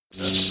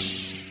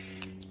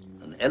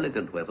An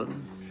elegant weapon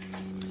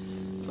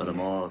for a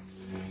more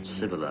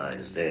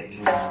civilized age.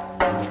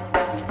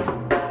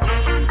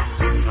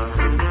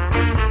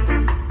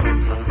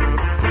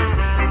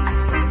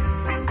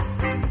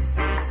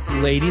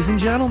 Ladies and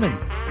gentlemen,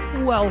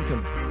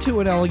 welcome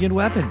to An Elegant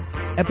Weapon,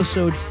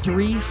 episode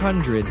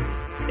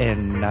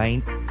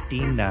 399.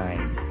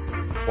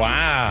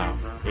 Wow.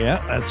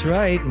 Yeah, that's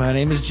right. My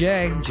name is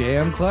Jay.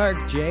 J.M. Clark.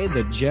 Jay,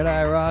 the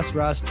Jedi Ross.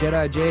 Ross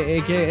Jedi J,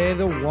 a.k.a.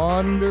 the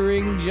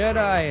Wandering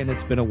Jedi. And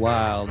it's been a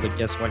while, but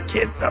guess what,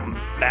 kids? I'm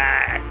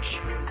back.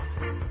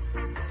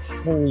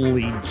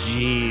 Holy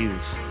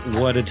jeez.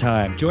 What a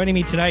time. Joining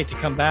me tonight to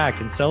come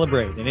back and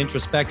celebrate an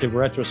introspective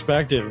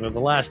retrospective of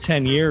the last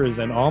 10 years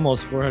and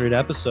almost 400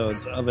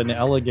 episodes of An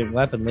Elegant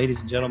Weapon.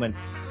 Ladies and gentlemen,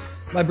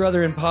 my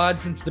brother in pod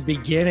since the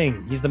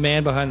beginning. He's the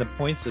man behind the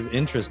Points of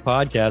Interest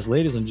podcast.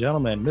 Ladies and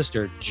gentlemen,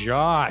 Mr.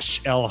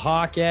 Josh El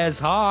Hawkes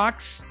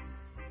Hawks.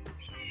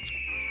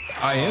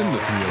 I am the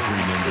 303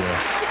 Ninja.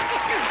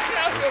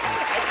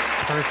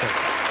 Perfect.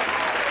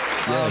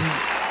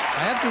 Yes.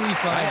 I have to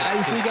refine. I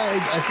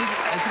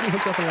think we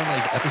hooked up around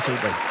like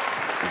episode like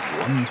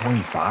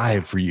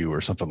 125 for you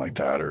or something like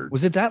that. Or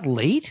Was it that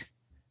late?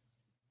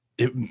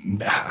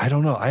 I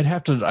don't know. I'd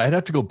have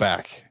to go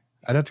back.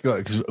 I'd have to go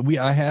because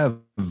I have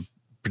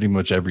pretty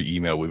much every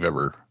email we've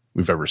ever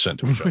sent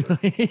to each other.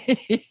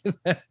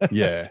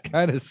 Yeah. It's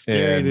kind of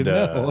scary to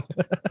know.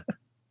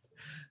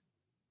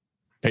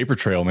 Paper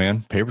trail,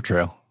 man. Paper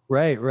trail.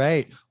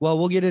 Right. Well,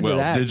 we'll get into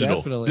that.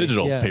 Digital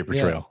paper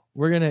trail. Yeah.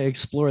 We're going to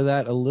explore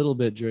that a little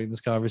bit during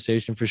this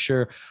conversation for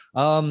sure.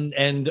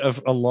 And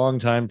a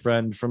longtime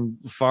friend from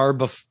far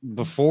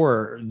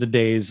before the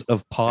days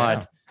of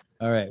pod.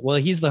 Yeah. All right. Well,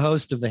 he's the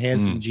host of the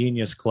Handsome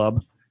Genius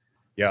Club.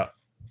 Yeah.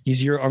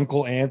 He's your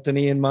Uncle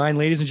Anthony and mine.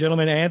 Ladies and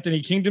gentlemen,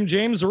 Anthony Kingdom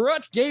James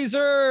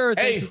Rutgazer.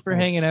 Thank you for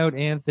hanging out,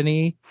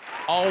 Anthony.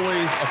 Always a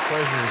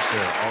pleasure,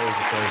 sir. Always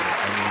a pleasure.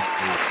 I need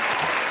to,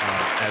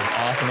 as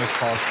often as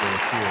possible,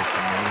 appear to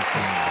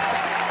maintain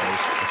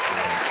most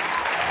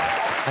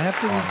I have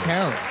to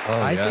recount.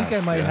 I think I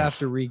might have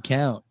to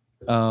recount.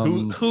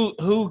 Who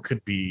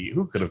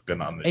could have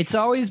been on this? It's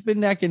always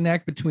been neck and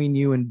neck between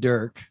you and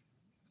Dirk.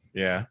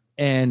 Yeah.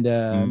 And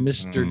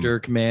Mr.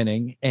 Dirk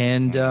Manning.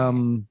 And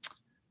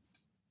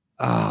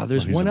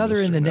there's one other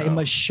in the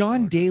name.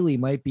 Sean Daly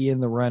might be in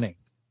the running.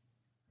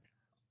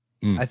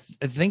 I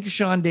think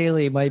Sean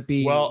Daly might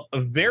be. Well,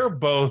 they're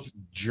both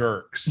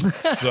jerks.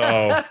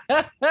 So,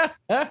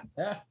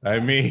 I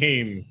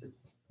mean,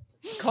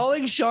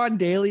 calling Sean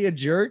Daly a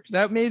jerk,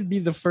 that may be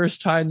the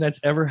first time that's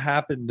ever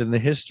happened in the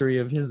history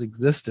of his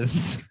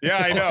existence. Yeah,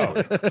 I know.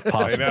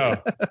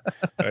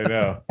 I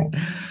know.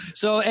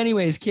 So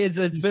anyways, kids,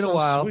 it's been a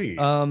while. Sweet.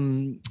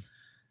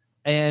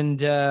 And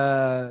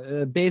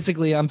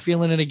basically I'm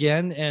feeling it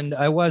again, and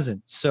I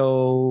wasn't.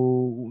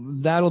 So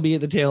that'll be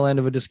at the tail end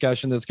of a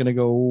discussion that's going to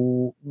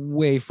go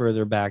way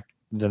further back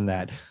than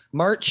that.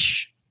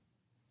 March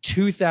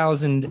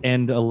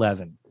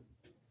 2011.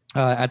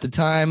 At the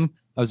time,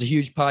 I was a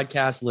huge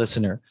podcast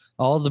listener.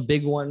 All the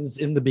big ones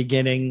in the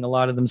beginning, a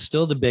lot of them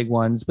still the big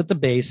ones, but the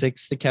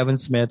basics, the Kevin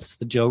Smiths,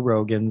 the Joe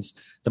Rogans,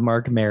 the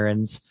Mark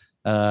Marons,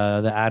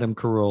 the Adam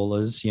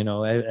Carollas,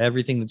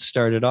 everything that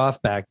started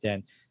off back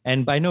then.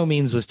 And by no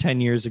means was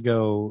 10 years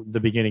ago the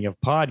beginning of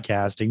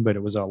podcasting, but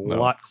it was a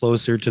lot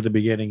closer to the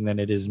beginning than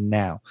it is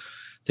now.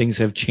 Things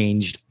have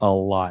changed a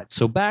lot.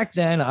 So back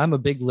then, I'm a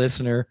big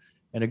listener,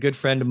 and a good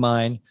friend of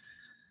mine,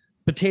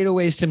 Potato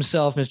Waste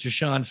himself, Mr.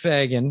 Sean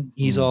Fagan,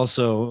 he's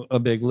also a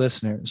big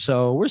listener.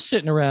 So we're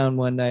sitting around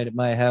one night at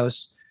my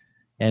house,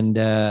 and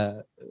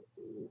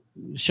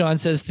Sean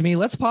says to me,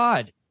 "Let's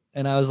pod."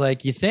 And I was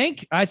like, "You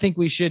think?" "I think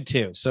we should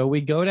too." So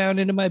we go down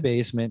into my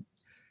basement,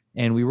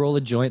 and we roll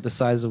a joint the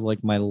size of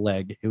like my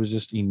leg. It was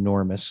just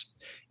enormous.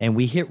 And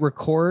we hit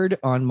record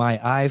on my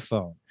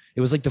iPhone.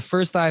 It was like the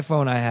first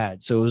iPhone I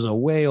had. So it was a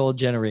way old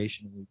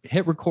generation. We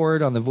hit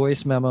record on the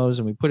voice memos,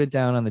 and we put it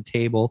down on the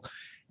table,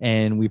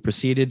 and we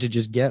proceeded to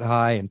just get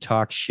high and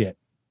talk shit.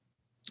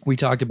 We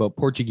talked about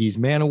Portuguese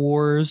Man of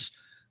Wars.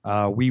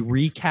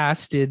 We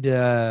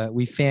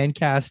fan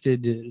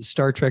casted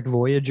Star Trek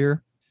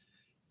Voyager.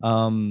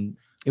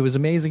 It was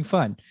amazing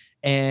fun.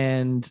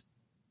 And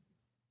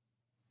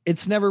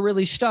it's never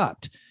really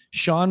stopped.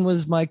 Sean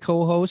was my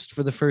co-host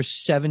for the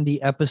first 70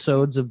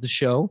 episodes of the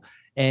show.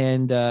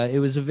 And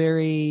it was a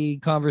very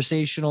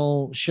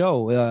conversational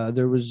show.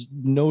 There was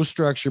no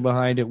structure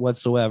behind it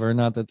whatsoever.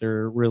 Not that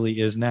there really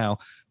is now,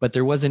 but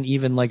there wasn't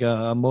even like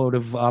a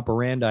modus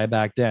operandi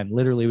back then.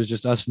 Literally, it was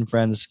just us and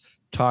friends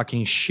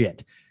talking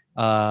shit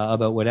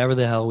about whatever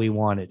the hell we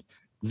wanted.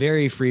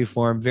 Very free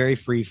form, very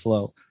free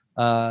flow.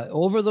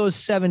 Over those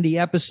 70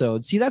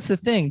 episodes, see, that's the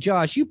thing.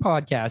 Josh, you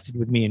podcasted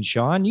with me and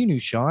Sean. You knew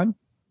Sean.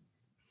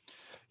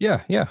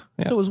 Yeah.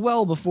 It was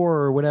well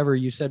before whatever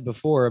you said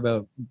before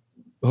about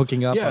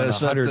hooking up on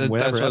 100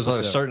 whatever. That's what I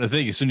was starting to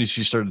think. As soon as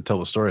she started to tell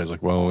the story, I was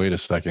like, well, wait a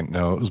second.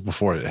 No, it was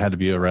before. It had to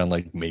be around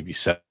like maybe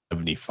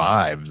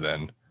 75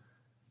 then.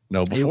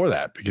 No, before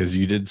that, because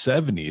you did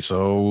 70.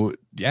 So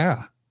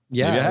yeah.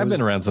 Maybe I have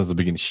been around since the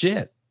beginning.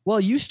 Shit. Well,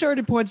 you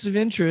started Points of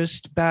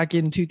Interest back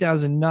in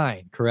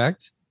 2009,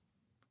 correct?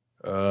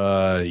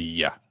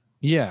 Yeah.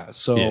 Yeah.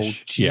 So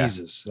Ish, yeah.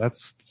 Jesus,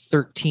 that's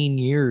 13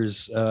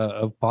 years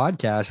of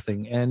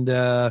podcasting.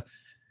 And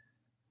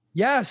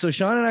yeah, so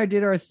Sean and I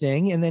did our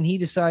thing, and then he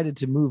decided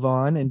to move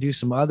on and do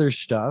some other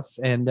stuff.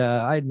 And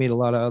I had made a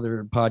lot of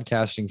other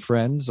podcasting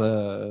friends,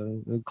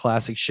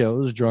 classic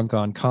shows, Drunk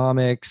on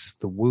Comics,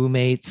 the Woo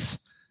Mates.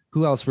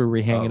 Who else were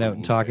we hanging out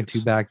and talking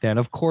to back then?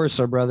 Of course,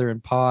 our brother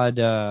in pod.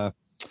 We've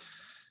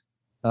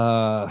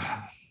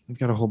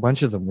got a whole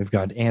bunch of them. We've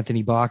got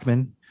Anthony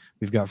Bachman.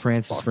 We've got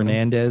Francis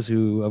Fernandez,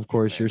 who, of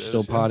course, you're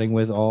still podding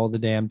with all the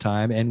damn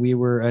time. And we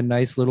were a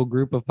nice little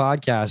group of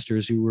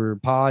podcasters who were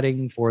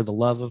podding for the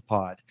love of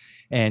pod.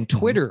 And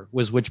Twitter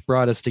was which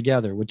brought us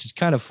together, which is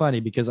kind of funny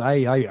because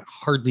I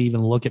hardly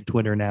even look at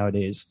Twitter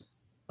nowadays.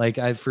 Like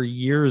for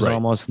years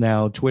almost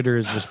now, Twitter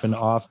has just been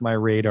off my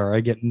radar.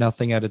 I get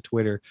nothing out of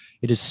Twitter.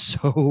 It is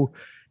so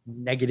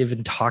negative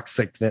and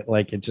toxic that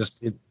like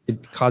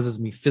it causes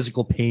me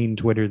physical pain,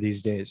 Twitter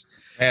these days.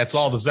 Yeah, it's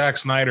all the Zack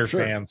Snyder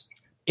fans.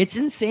 It's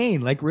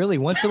insane. Like really,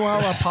 once in a while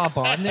I'll pop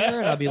on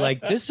there and I'll be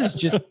like, this is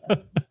just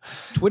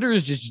Twitter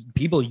is just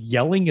people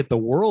yelling at the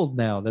world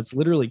now. That's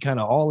literally kind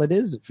of all it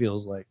is, it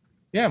feels like.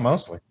 Yeah,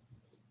 mostly.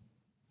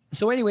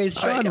 So anyways,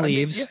 Sean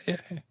leaves.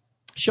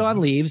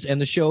 Sean leaves, and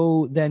the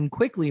show then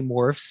quickly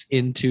morphs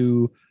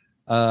into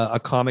a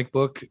comic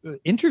book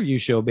interview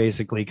show,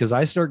 basically, because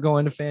I start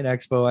going to Fan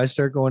Expo. I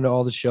start going to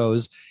all the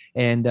shows,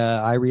 and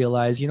I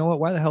realize, you know what?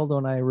 Why the hell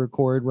don't I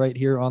record right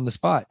here on the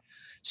spot?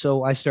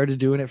 So I started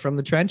doing it from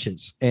the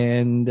trenches,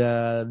 and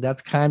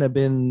that's kind of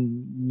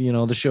been,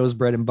 the show's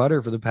bread and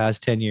butter for the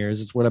past 10 years.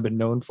 It's what I've been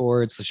known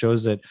for. It's the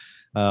shows that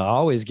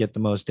always get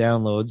the most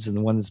downloads, and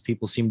the ones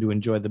people seem to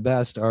enjoy the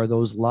best are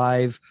those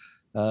live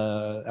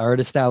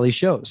Artist Alley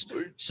shows.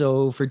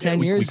 So for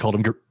 10 years, we called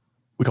them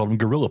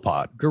Gorilla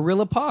Pod.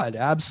 Gorilla Pod,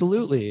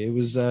 absolutely. It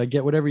was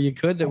get whatever you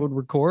could that would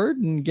record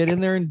and get in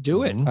there and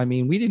do it. I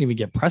mean, we didn't even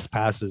get press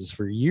passes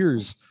for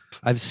years.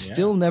 I've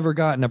still never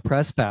gotten a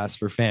press pass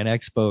for Fan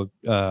Expo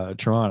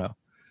Toronto.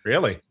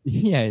 Really?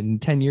 Yeah, in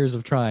 10 years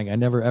of trying, I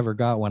never ever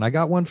got one. I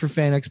got one for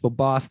Fan Expo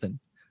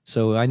Boston.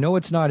 So I know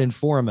it's not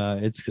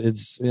Informa.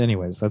 It's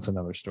anyways, that's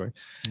another story.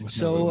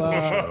 So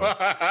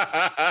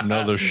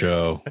another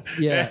show.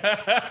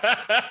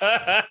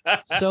 Yeah.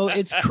 So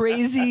it's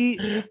crazy.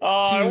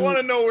 I want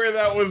to know where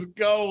that was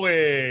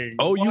going.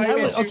 Oh,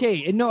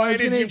 okay. No, I was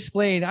going to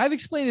explain. I've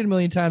explained it a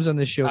million times on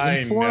this show.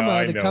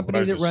 Informa, the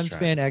company that runs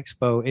Fan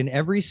Expo, in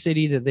every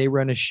city that they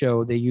run a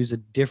show, they use a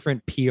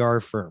different PR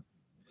firm.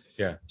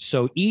 Yeah.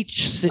 So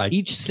each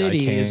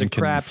city is a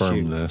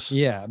crapshoot.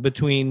 Yeah.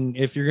 Between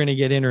if you're going to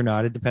get in or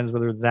not, it depends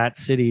whether that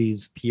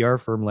city's PR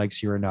firm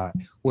likes you or not.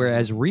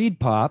 Whereas Reed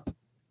Pop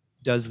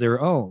does their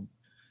own.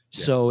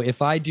 Yeah. So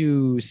if I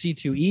do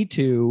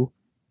C2E2,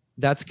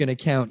 that's going to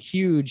count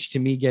huge to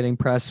me getting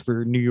press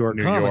for New York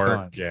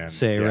Comic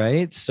Con,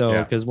 right?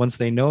 So because once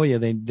they know you,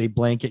 they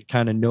blanket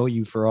kind of know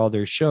you for all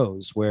their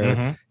shows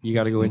where you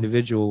got to go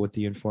individual with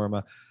the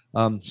Informa.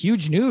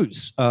 Huge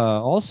news.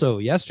 Also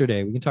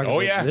yesterday, we can talk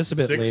about this a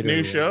bit later. 6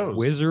 new shows.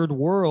 Wizard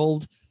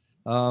World.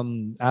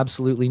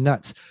 Absolutely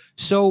nuts.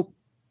 So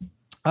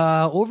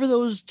over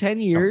those 10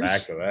 years,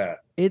 back to that.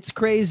 It's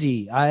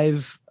crazy.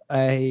 I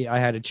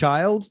had a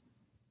child.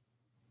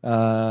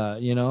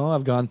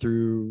 I've gone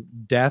through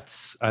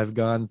deaths. I've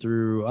gone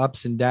through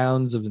ups and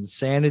downs of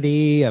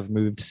insanity. I've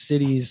moved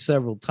cities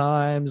several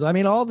times. I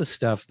mean, all the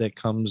stuff that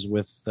comes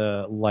with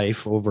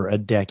life over a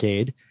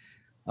decade.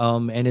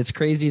 And it's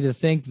crazy to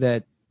think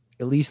that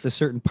at least a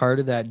certain part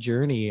of that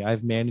journey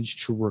I've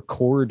managed to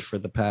record for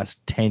the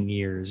past 10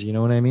 years. You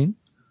know what I mean?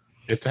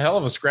 It's a hell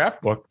of a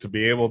scrapbook to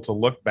be able to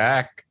look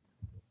back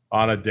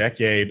on a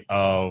decade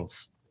of,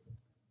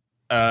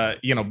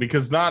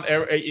 because not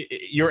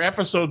your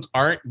episodes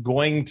aren't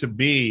going to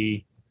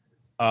be,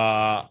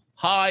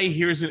 hi,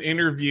 here's an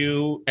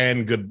interview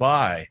and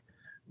goodbye.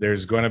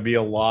 There's going to be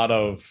a lot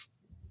of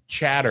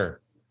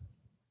chatter,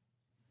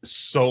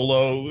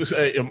 solo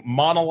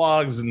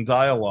monologues and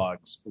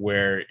dialogues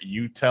where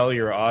you've told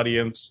your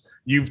audience,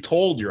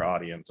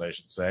 I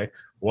should say,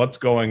 what's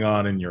going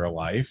on in your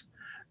life.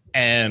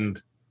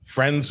 And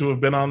friends who have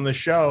been on the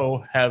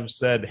show have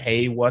said,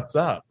 hey, what's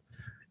up?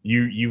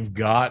 You've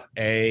got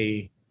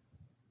a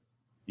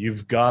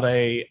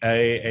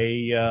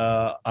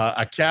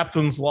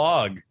captain's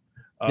log.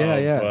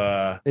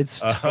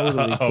 It's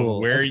totally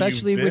cool,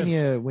 especially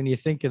when you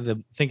think of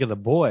the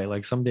boy.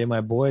 Like someday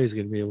my boy is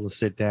going to be able to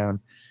sit down,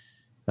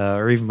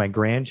 or even my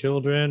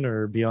grandchildren,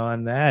 or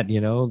beyond that.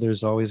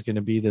 There's always going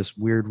to be this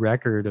weird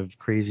record of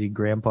crazy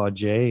Grandpa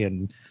Jay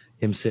and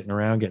him sitting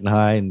around getting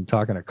high and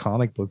talking to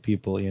comic book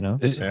people.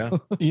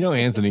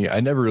 Anthony, I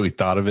never really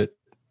thought of it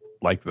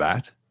like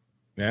that.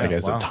 Yeah, like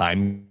as a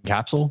time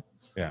capsule.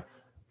 Yeah.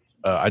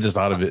 I just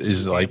thought of it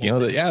as like,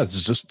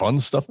 it's just fun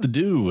stuff to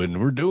do,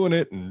 and we're doing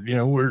it, and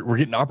we're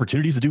getting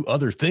opportunities to do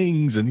other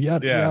things, and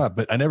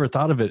but I never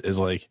thought of it as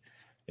like,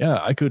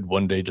 I could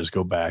one day just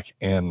go back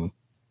and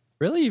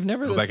really, you've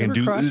never go back and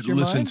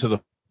listen to the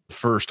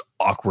first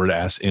awkward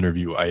ass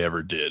interview I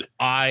ever did.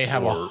 I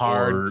have Or-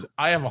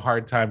 a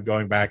hard time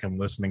going back and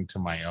listening to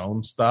my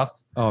own stuff,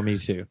 Oh, me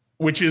too.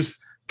 which is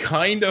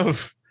kind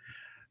of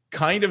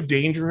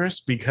dangerous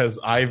because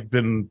I've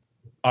been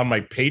on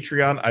my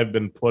Patreon, I've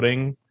been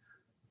putting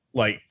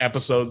like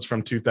episodes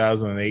from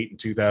 2008 and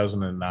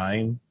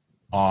 2009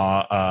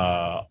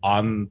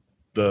 on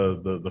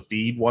the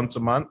feed once a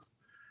month,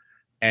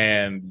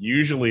 and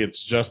usually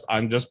it's just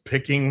I'm just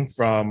picking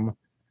from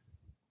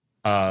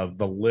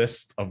the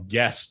list of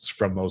guests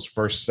from those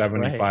first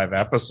 75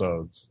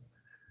 episodes,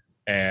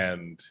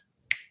 and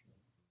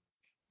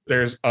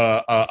there's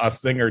a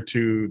thing or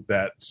two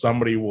that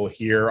somebody will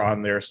hear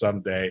on there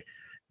someday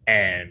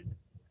and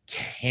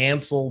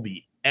cancel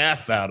the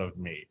F out of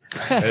me.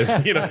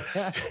 As, you know,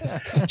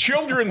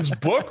 children's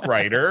book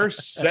writer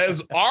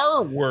says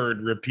R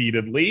word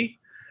repeatedly,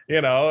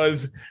 you know,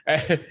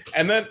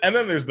 and then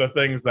there's the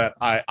things that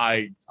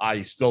I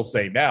still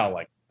say now,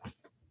 like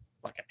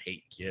fucking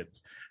hate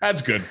kids.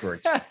 That's good for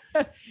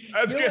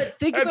that's good.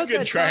 That's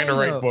good trying to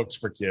write books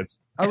for kids.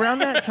 Around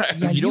that time,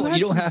 yeah, you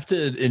don't have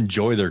to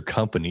enjoy their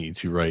company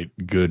to write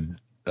good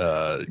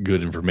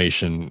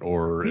information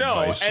or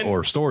advice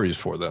or stories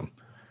for them.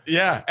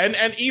 Yeah, and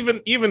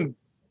even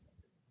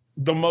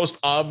the most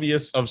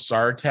obvious of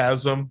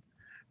sarcasm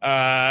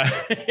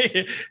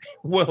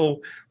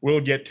will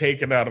get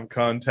taken out of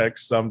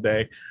context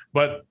someday.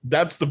 But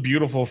that's the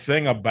beautiful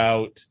thing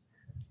about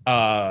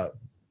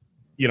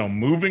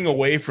moving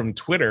away from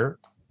Twitter,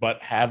 but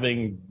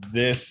having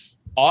this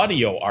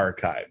audio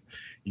archive.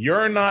 You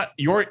don't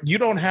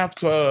have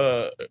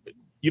to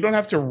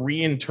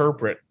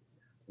reinterpret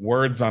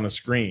words on a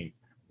screen.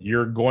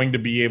 You're going to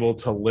be able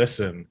to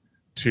listen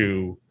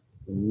to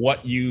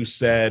what you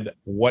said,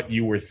 what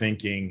you were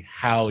thinking,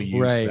 how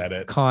you said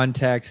it,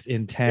 context,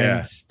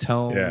 intent,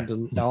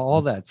 tone,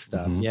 all that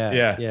stuff. Mm-hmm.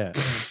 Yeah.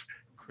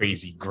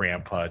 Crazy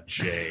Grandpa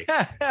Jay.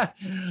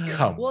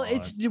 Come well, on.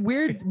 it's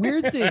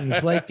weird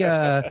things. Like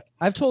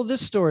I've told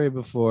this story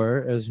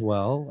before as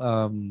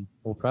well.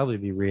 We'll probably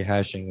be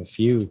rehashing a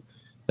few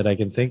that I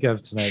can think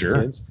of tonight,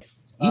 Sure. kids.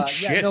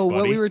 Shit, what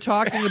buddy. we were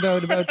talking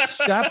about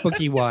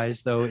scrapbooky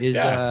wise though is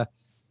our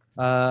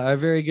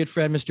very good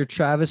friend Mr.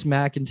 Travis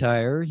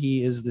McIntyre.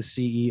 He is the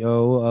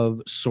CEO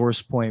of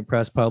SourcePoint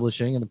Press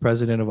Publishing and the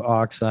president of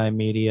Oxeye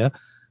Media.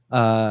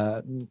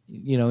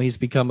 He's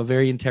become a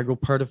very integral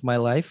part of my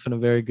life and a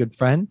very good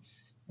friend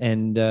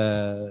and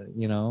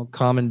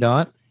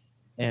commandant.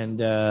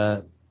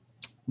 And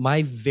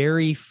my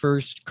very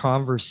first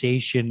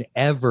conversation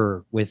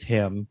ever with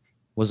him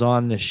was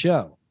on the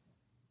show.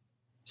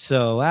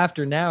 So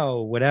after now,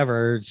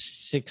 whatever,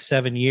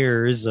 6-7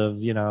 years of,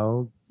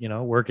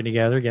 working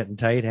together, getting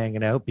tight,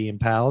 hanging out, being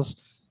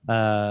pals,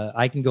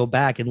 I can go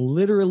back and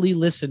literally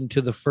listen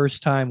to the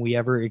first time we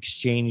ever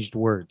exchanged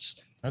words.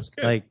 That's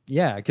good.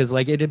 Because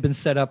it had been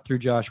set up through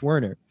Josh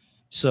Werner.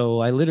 So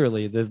I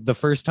literally, the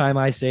first time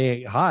I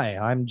say, hi,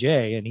 I'm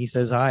Jay, and he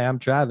says, hi, I'm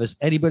Travis,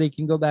 anybody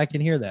can go back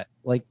and hear that.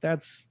 Like,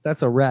 that's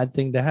a rad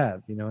thing to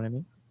have. You know what I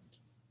mean?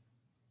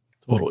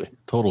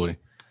 Totally.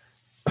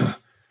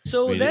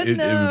 So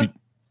then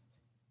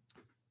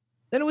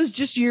it was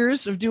just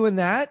years of doing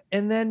that.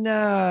 And then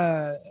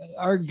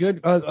our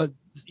good,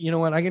 you know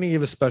what? I'm going to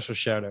give a special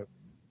shout out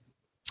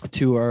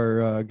to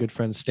our good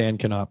friend Stan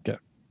Konopka.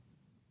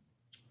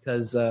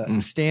 Because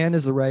Stan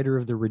is the writer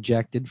of The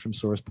Rejected from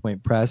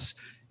SourcePoint Press.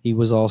 He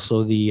was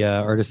also the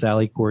Artist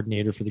Alley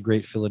coordinator for the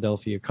Great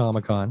Philadelphia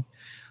Comic Con.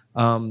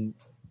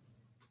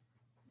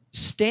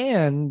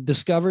 Stan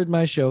discovered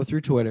my show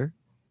through Twitter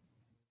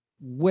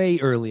way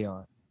early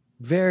on.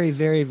 Very,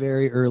 very,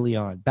 very early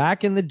on.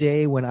 Back in the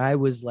day when I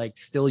was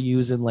still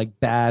using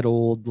bad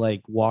old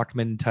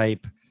Walkman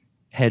type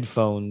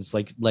headphones,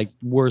 like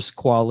worst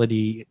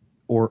quality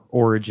or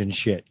Origin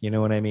shit. You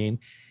know what I mean?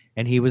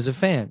 And he was a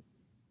fan.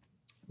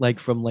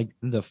 From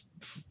the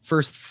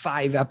first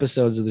 5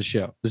 episodes of the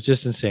show. It was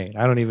just insane.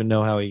 I don't even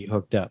know how he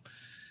hooked up.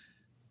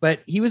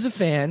 But he was a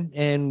fan,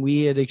 and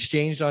we had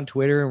exchanged on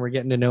Twitter, and we're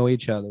getting to know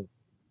each other.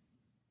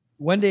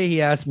 One day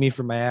he asked me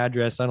for my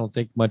address. I don't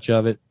think much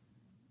of it.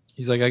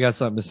 He's like, I got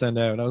something to send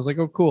out. And I was like,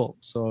 oh, cool.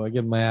 So I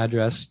give him my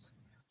address.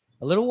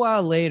 A little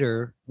while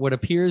later, what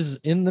appears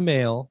in the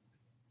mail,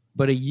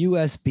 but a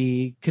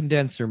USB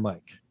condenser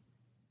mic.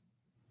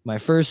 My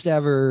first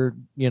ever,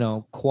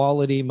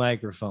 quality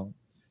microphone.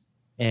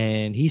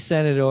 And he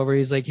sent it over.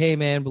 He's like, hey,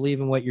 man,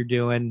 believe in what you're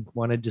doing.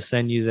 Wanted to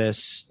send you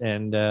this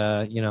and,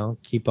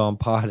 keep on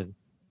potting.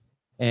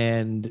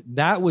 And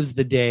that was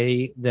the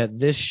day that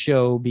this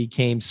show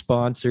became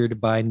sponsored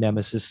by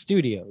Nemesis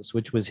Studios,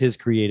 which was his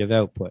creative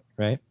output,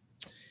 right?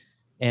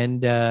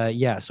 And,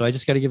 so I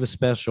just got to give a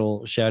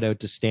special shout out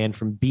to Stan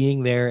from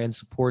being there and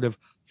supportive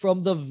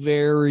from the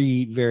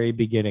very, very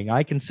beginning.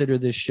 I consider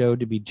this show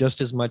to be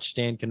just as much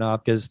Stan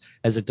Konopka's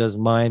as it does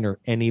mine or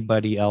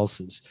anybody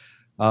else's.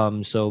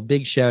 So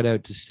big shout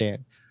out to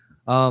Stan.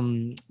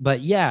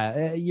 But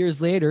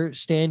years later,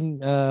 Stan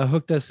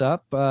hooked us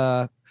up.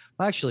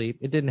 Actually,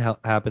 it didn't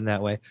happen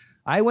that way.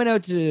 I went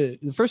out to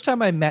the first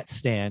time I met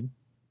Stan.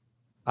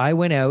 I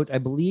went out, I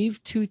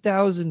believe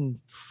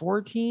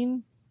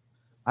 2014.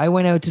 I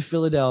went out to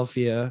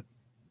Philadelphia.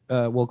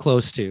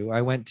 Close to.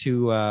 I went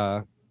to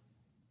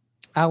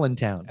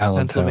Allentown,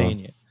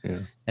 Pennsylvania. Yeah.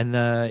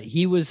 And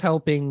he was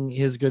helping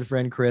his good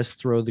friend Chris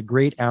throw the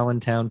Great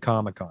Allentown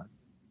Comic-Con.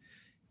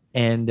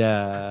 And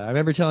I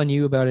remember telling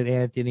you about it,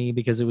 Anthony,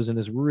 because it was in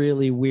this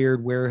really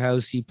weird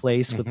warehousey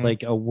place with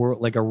like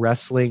a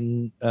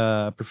wrestling,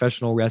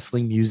 professional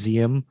wrestling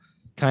museum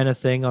kind of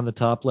thing on the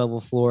top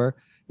level floor.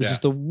 It was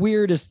just the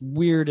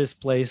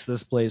weirdest place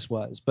this place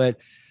was. But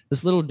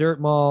this little dirt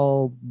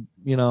mall,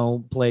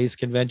 place,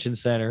 convention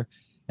center,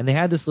 and they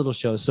had this little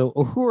show. So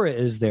Uhura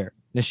is there,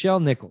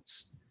 Nichelle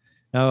Nichols.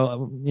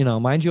 Now,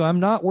 mind you, I'm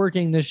not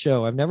working this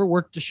show. I've never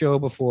worked a show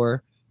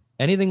before.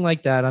 Anything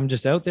like that. I'm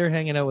just out there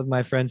hanging out with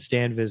my friend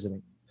Stan,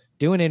 visiting,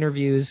 doing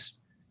interviews,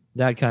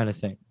 that kind of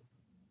thing.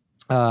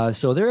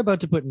 So they're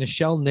about to put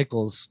Nichelle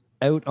Nichols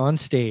out on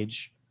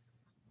stage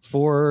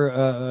for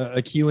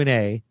a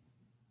Q&A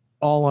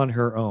all on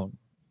her own.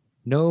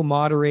 No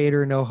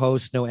moderator, no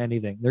host, no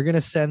anything. They're going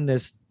to send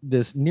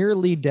this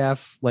nearly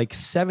deaf, like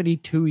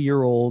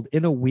 72-year-old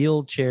in a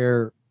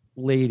wheelchair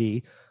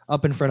lady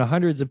up in front of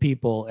hundreds of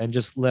people and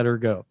just let her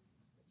go.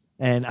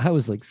 And I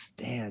was like,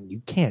 Stan,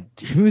 you can't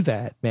do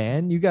that,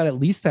 man. You got to at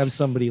least have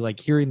somebody like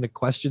hearing the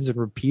questions and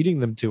repeating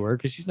them to her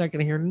because she's not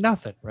going to hear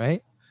nothing,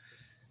 right?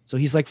 So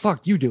he's like,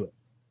 fuck, you do it.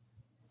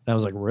 And I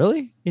was like,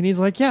 really? And he's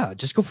like, yeah,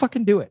 just go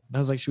fucking do it. And I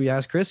was like, should we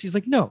ask Chris? He's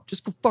like, no,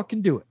 just go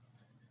fucking do it.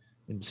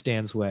 In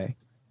Stan's way.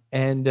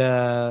 And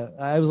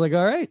I was like,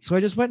 all right. So I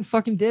just went and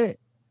fucking did it.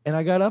 And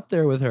I got up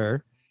there with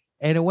her.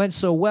 And it went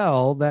so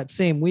well that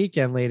same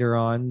weekend later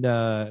in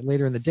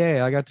the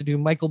day, I got to do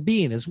Michael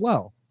Biehn as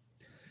well.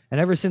 And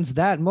ever since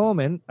that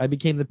moment, I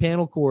became the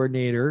panel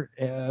coordinator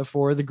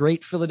for the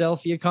Great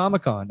Philadelphia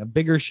Comic-Con, a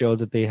bigger show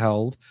that they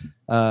held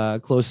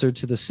closer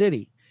to the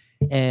city.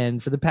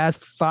 And for the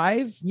past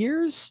 5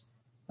 years,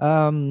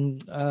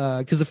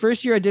 because the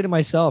first year I did it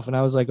myself, and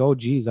I was like, oh,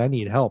 geez, I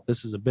need help.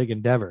 This is a big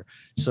endeavor.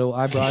 So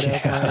I brought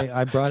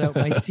out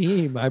my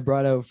team. I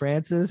brought out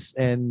Francis,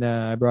 and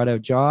I brought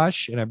out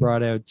Josh, and I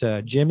brought out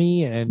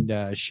Jimmy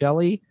and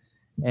Shelly.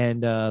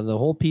 And the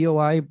whole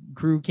POI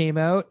crew came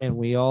out and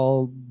we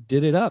all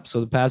did it up.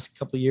 So the past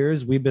couple of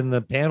years, we've been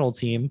the panel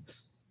team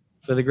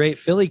for the Great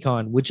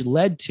PhillyCon, which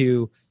led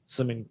to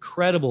some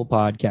incredible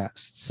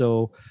podcasts.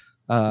 So,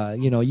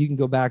 you can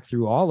go back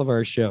through all of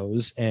our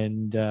shows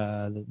and,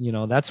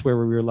 that's where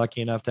we were lucky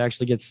enough to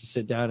actually get to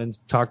sit down and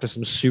talk to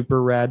some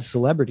super rad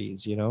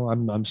celebrities.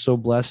 I'm so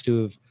blessed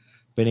to have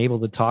been able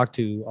to talk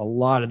to a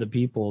lot of the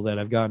people that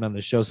I've gotten on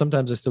the show.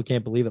 Sometimes I still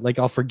can't believe it. Like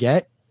I'll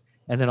forget.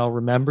 And then I'll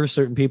remember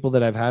certain people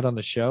that I've had on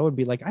the show and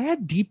be like, I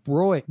had Deep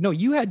Roy. No,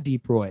 you had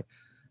Deep Roy.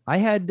 I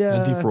had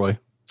Deep Roy.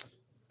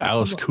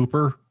 Alice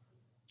Cooper.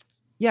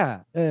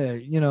 Yeah.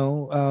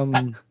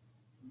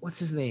 What's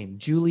his name?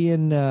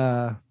 Julian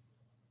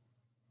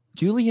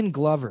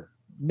Glover.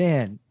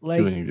 Man.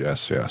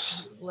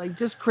 Yes. Like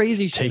just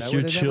crazy shit. Take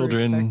your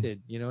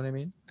children. You know what I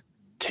mean?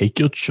 Take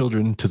your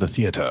children to the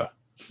theater.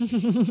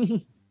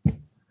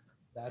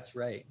 That's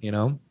right.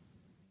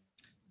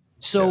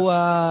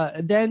 So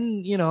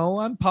then,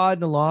 I'm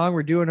podding along.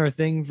 We're doing our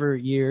thing for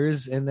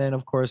years. And then,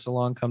 of course,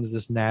 along comes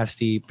this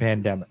nasty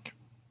pandemic.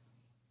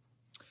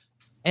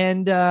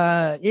 And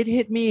it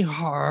hit me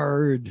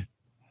hard.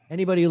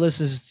 Anybody who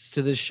listens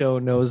to this show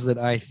knows that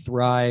I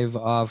thrive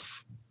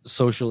off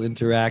social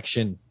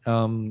interaction.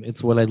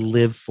 It's what I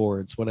live for.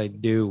 It's what I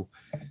do.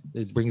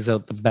 It brings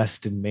out the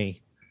best in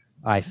me,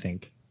 I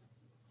think.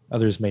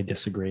 Others may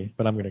disagree,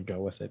 but I'm going to go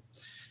with it.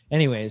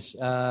 Anyways,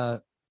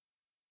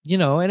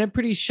 and it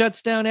pretty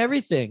shuts down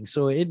everything.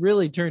 So it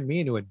really turned me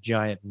into a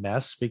giant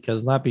mess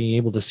because not being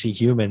able to see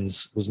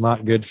humans was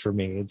not good for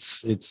me.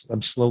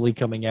 I'm slowly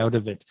coming out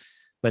of it.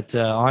 But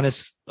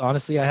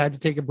honestly, I had to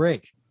take a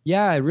break.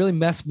 Yeah, it really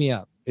messed me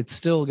up. It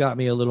still got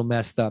me a little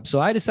messed up. So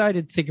I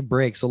decided to take a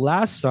break. So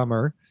last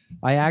summer,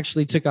 I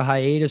actually took a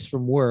hiatus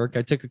from work.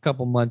 I took a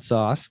couple months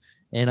off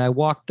and I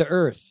walked the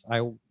earth.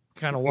 I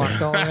kind of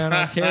walked all around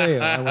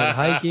Ontario. I went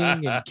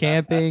hiking and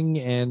camping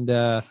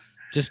and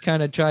just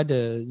kind of tried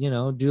to,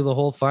 do the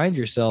whole find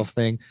yourself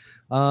thing.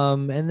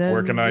 And then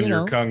working on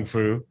your kung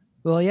fu.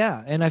 Well,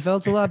 yeah. And I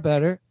felt a lot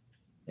better.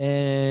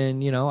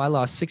 And, I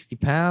lost 60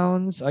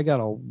 pounds. I got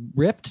all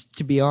ripped,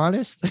 to be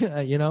honest.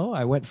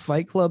 I went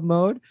Fight Club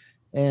mode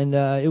and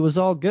it was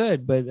all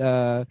good,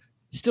 but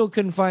still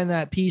couldn't find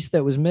that piece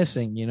that was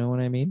missing. You know what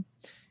I mean?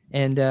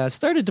 And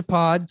started to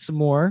pod some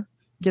more,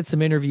 get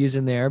some interviews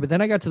in there. But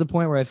then I got to the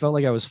point where I felt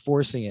like I was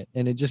forcing it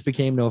and it just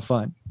became no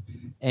fun.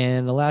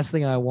 And the last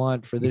thing I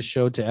want for this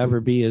show to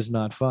ever be is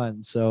not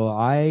fun. So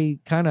I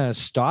kind of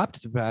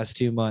stopped the past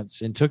 2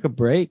 months and took a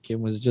break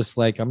and was just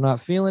like, I'm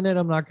not feeling it.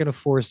 I'm not going to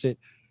force it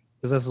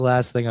because that's the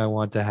last thing I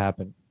want to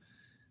happen.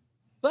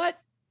 But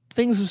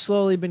things have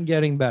slowly been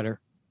getting better.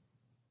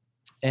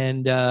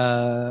 And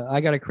I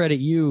got to credit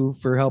you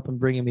for helping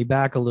bringing me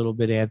back a little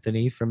bit,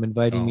 Anthony, from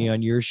inviting me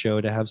on your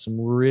show to have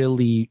some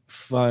really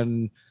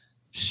fun,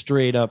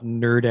 straight up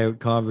nerd out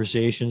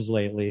conversations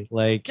lately.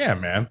 Like, yeah,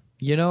 man.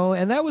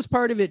 And that was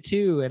part of it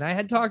too. And I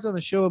had talked on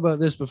the show about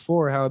this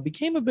before, how it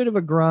became a bit of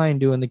a grind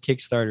doing the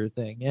Kickstarter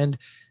thing. And,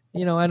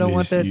 I don't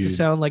want that to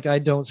sound like I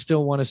don't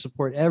still want to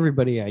support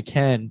everybody I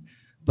can.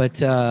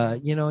 But,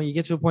 you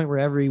get to a point where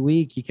every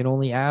week you can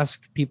only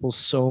ask people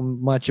so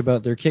much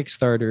about their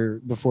Kickstarter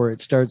before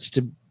it starts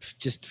to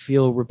just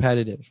feel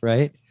repetitive,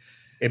 right?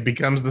 It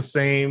becomes the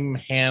same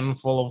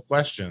handful of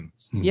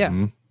questions.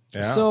 Yeah.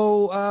 Yeah.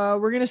 So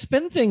we're going to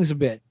spin things a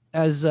bit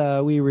as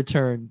we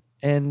return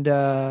and,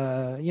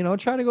 try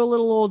to go a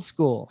little old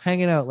school,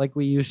 hanging out like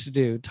we used to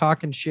do,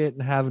 talking shit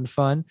and having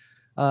fun.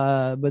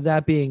 But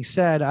that being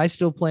said, I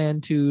still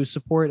plan to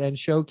support and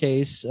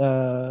showcase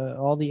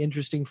all the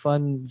interesting,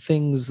 fun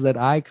things that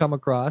I come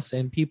across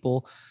and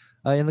people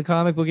in the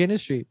comic book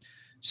industry.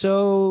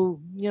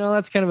 So,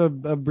 that's kind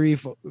of a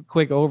brief,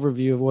 quick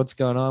overview of what's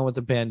going on with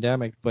the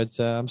pandemic, but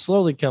I'm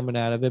slowly coming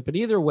out of it. But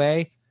either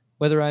way,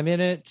 whether I'm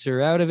in it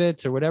or out of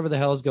it or whatever the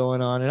hell's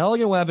going on, an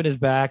elegant weapon is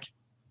back.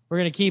 We're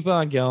going to keep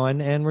on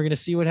going and we're going to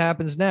see what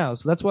happens now.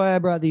 So that's why I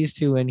brought these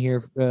two in here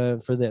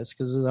for this,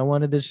 because I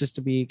wanted this just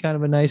to be kind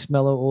of a nice,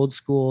 mellow, old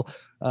school.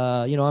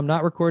 I'm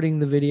not recording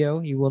the video.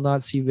 You will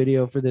not see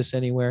video for this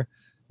anywhere.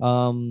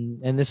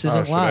 And this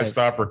isn't should live. I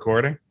stop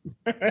recording?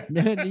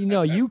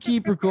 You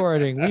keep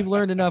recording. We've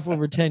learned enough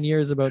over 10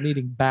 years about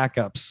needing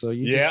backups. So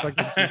you just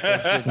fucking keep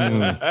that shit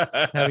going.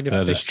 Having to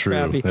That fix is true.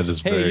 crappy. That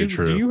is very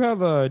true. Do you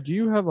have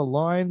a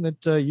line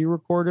that you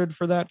recorded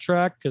for that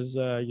track? Because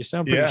you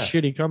sound pretty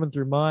shitty coming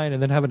through mine,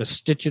 and then having to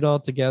stitch it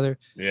all together.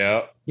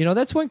 Yeah.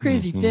 That's one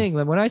crazy thing.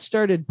 When I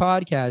started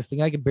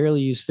podcasting, I could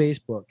barely use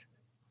Facebook.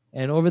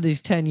 And over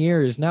these 10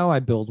 years, now I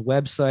build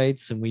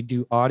websites and we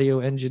do audio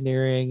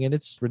engineering, and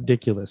it's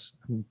ridiculous.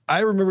 I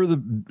remember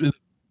the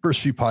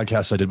first few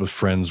podcasts I did with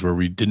friends where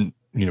we didn't,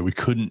 we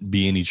couldn't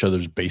be in each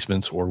other's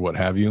basements or what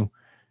have you.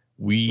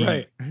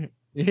 We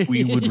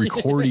would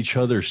record each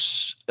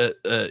other's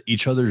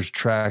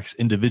tracks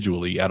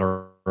individually at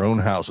our own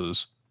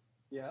houses,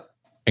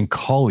 and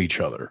call each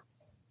other.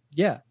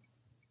 Yeah.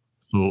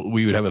 So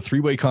we would have a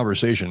 3-way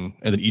conversation,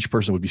 and then each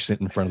person would be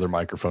sitting in front of their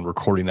microphone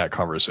recording that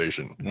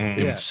conversation.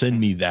 They would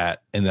send me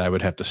that, and then I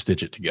would have to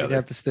stitch it together. You'd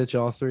have to stitch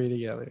all 3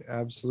 together.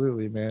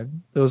 Absolutely,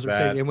 man. Those are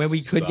crazy. And when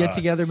we could get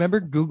together, remember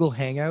Google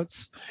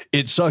Hangouts?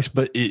 It sucks,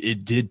 but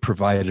it did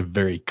provide a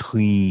very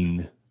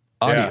clean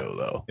audio,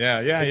 though. Yeah.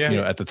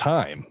 At the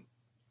time.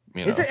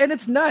 And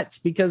it's nuts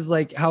because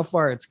how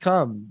far it's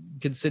come,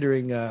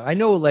 considering I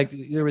know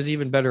there was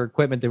even better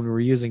equipment than we were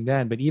using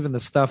then, but even the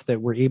stuff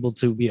that we're able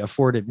to be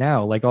afforded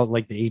now, the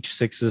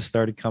H6s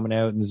started coming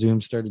out and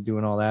Zoom started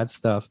doing all that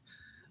stuff.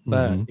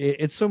 But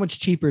it's so much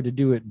cheaper to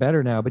do it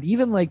better now. But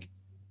even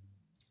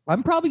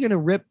I'm probably going to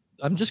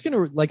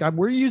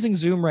we're using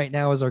Zoom right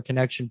now as our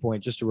connection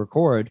point just to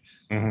record.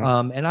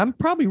 And I'm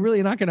probably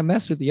really not going to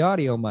mess with the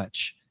audio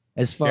much.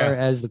 As far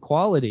as the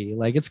quality,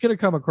 it's going to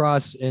come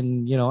across,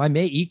 and I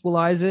may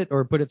equalize it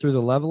or put it through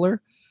the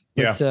leveler,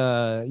 but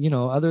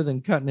other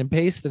than cutting and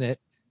pasting it,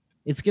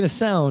 it's going to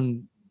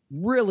sound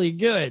really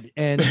good.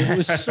 And it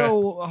was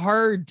so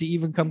hard to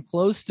even come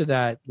close to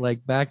that,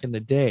 back in the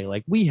day.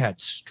 We had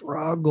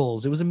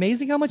struggles. It was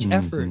amazing how much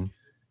effort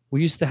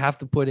we used to have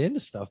to put into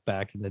stuff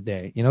back in the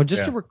day,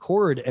 just to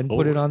record and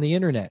put it on the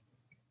internet.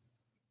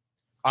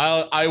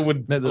 I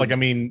would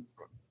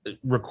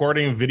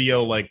recording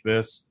video like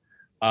this.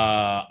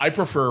 I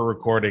prefer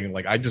recording.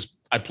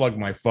 I plug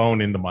my phone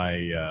into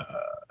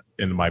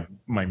my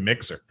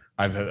mixer.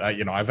 I've had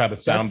a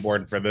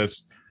soundboard for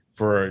this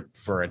for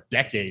a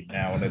decade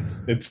now, and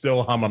it's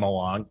still humming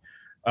along.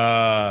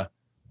 But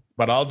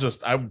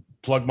I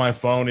plug my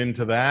phone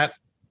into that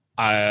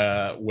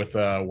with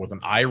an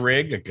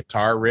iRig, a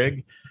guitar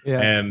rig,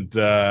 and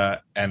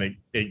it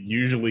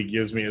usually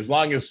gives me, as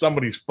long as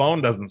somebody's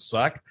phone doesn't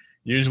suck,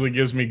 usually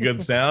gives me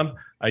good sound.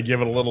 I give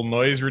it a little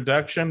noise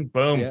reduction.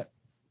 Boom. Yeah.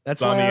 That's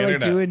why I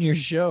like doing your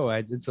show.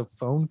 It's a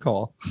phone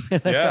call.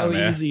 That's how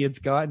easy it's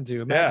gotten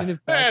to. Imagine if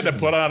I had to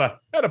put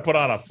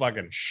on a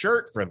fucking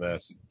shirt for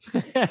this.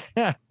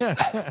 I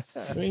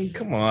mean,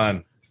 come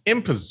on,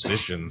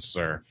 imposition,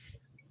 sir.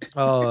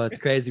 Oh, it's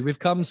crazy. We've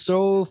come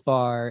so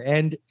far,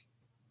 and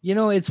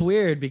it's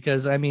weird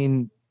because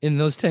in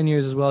those 10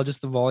 years as well,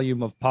 just the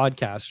volume of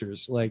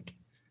podcasters.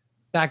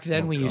 Back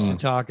then, we used to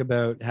talk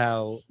about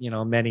how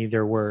many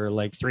there were,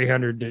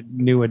 300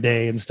 new a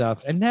day and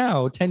stuff, and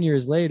now 10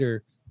 years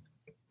later.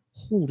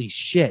 Holy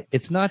shit.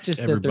 It's not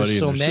just that there's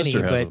so many,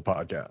 but has a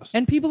podcast.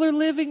 And people are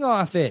living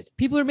off it.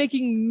 People are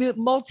making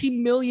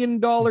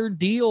multi-million-dollar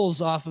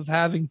deals off of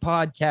having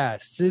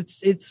podcasts.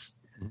 It's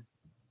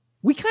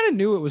we kind of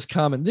knew it was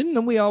coming.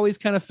 Didn't we always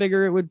kind of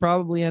figure it would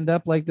probably end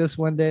up like this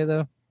one day,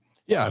 though?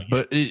 Yeah,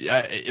 but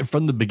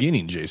from the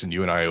beginning, Jason,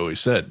 you and I always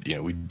said,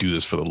 we do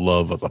this for the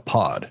love of the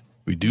pod.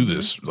 We do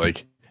this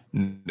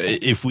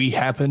if we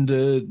happen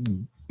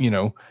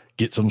to,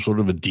 get some sort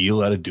of a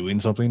deal out of doing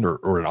something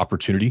or an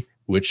opportunity,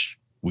 which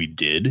we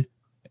did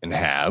and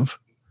have.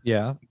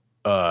 Yeah.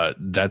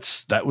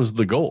 That was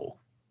the goal.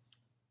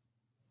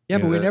 Yeah,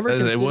 but we never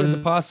considered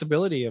the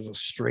possibility of a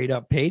straight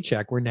up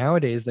paycheck, where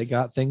nowadays they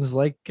got things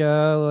like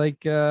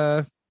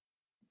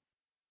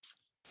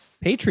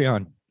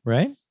Patreon,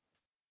 right?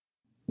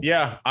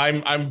 Yeah,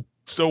 I'm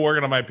still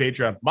working on my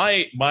Patreon.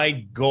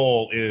 My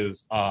goal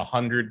is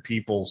 100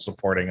 people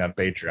supporting on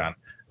Patreon.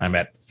 I'm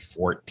at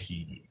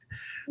 14.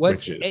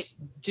 What's which is...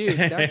 dude?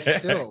 That's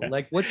still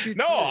like, what's your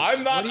No, tiers?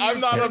 I'm not. I'm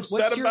not tiers?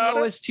 upset what's your about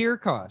lowest tier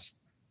cost?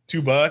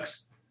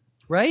 $2,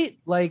 Right?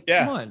 Like,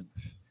 Yeah. come on.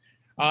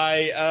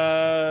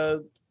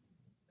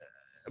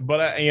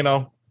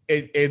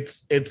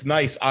 It's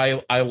nice.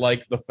 I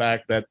like the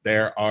fact that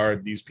there are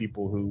these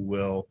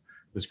people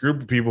this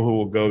group of people who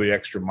will go the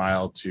extra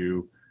mile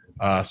to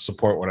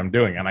support what I'm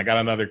doing. And I got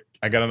another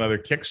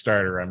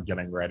Kickstarter I'm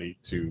getting ready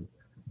to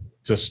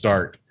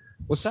start.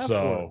 What's that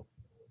for?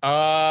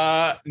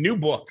 New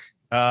book.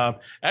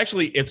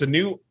 Actually, it's an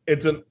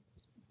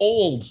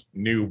old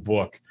new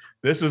book.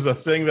 This is a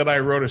thing that I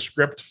wrote a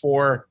script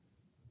for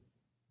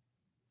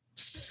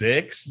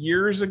 7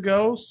 years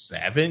ago,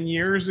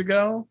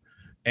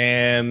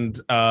 and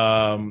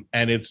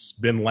it's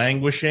been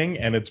languishing,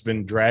 and it's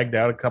been dragged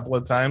out a couple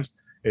of times.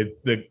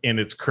 In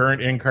its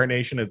current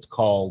incarnation, it's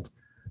called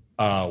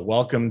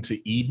Welcome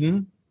to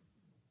Eden,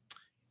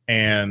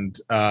 and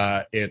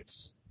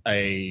it's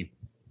a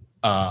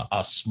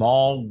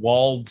small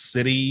walled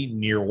city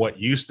near what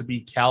used to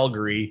be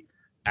Calgary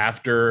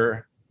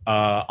after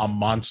a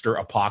monster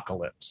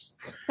apocalypse.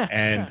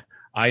 And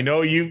I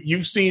know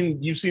you've seen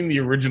the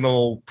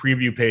original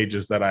preview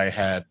pages that I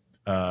had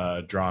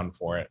drawn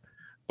for it,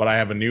 but I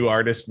have a new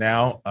artist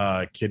now,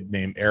 a kid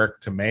named Eric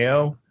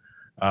Tomeo,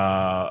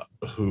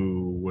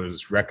 who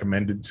was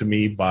recommended to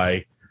me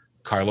by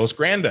Carlos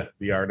Granda,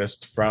 the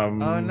artist from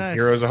nice.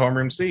 Heroes of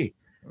Homeroom C.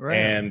 Right.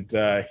 And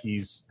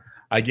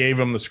I gave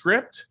him the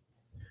script.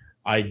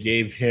 I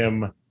gave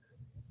him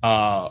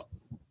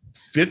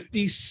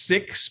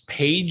 56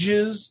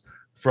 pages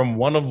from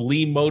one of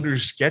Lee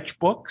Moder's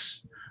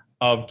sketchbooks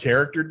of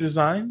character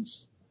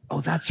designs.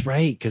 Oh, that's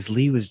right, because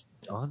Lee was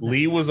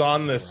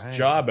on this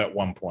job at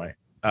one point.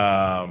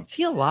 Is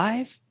he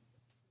alive?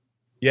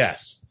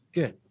 Yes.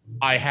 Good.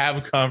 I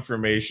have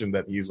confirmation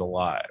that he's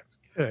alive.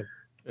 Good.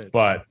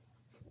 But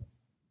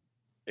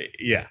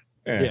yeah.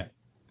 Good.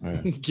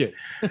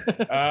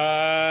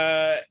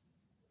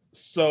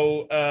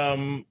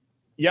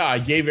 I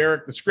gave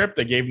Eric the script.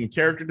 I gave him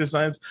character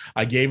designs.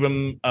 I gave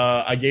him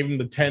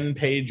the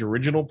 10-page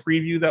original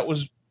preview that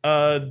was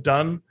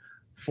done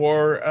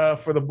for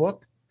the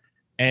book,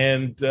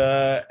 and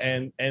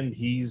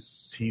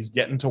he's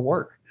getting to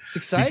work. It's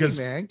exciting,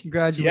 man.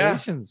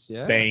 Congratulations.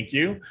 Yeah. Thank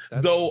you.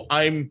 Though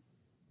I'm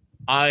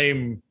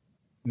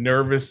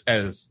nervous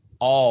as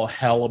all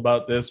hell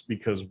about this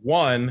because,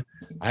 one,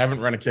 I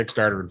haven't run a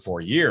Kickstarter in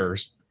 4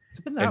 years. It's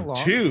been that long.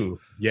 2,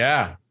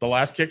 the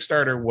last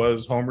Kickstarter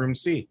was Homeroom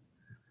C.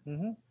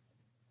 Mm-hmm.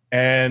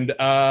 And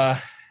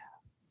that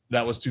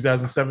was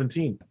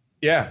 2017.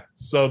 Yeah.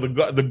 So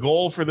the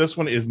goal for this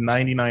one is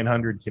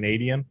 9,900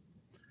 Canadian.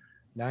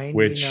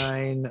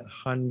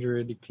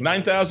 9,900.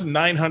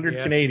 9,900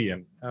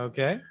 Canadian.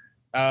 Okay.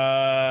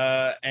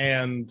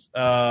 And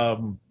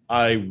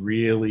I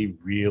really,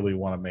 really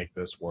want to make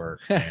this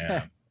work.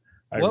 And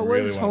what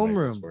was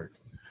Homeroom?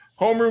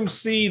 Homeroom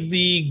C,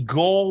 the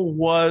goal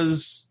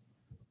was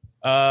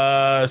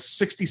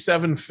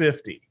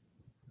 $6,750.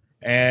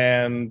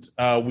 And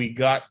we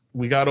got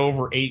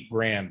over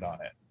 $8,000 on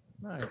it.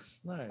 Nice.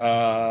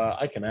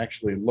 I can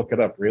actually look it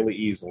up really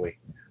easily,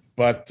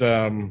 but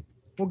well,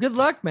 good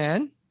luck,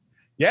 man.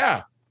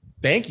 Yeah,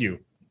 thank you.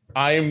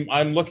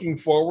 I'm looking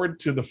forward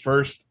to the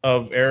first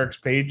of Eric's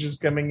pages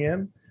coming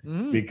in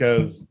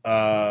because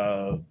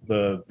the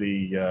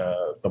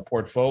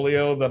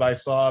portfolio that I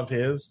saw of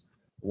his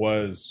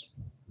was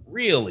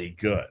really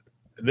good.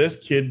 This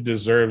kid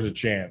deserves a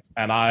chance,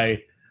 and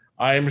I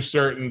am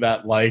certain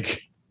that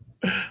like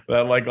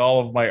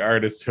all of my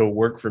artists, he'll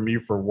work for me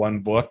for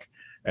one book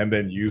and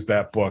then use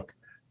that book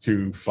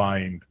to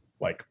find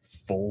like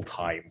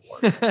full-time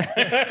work.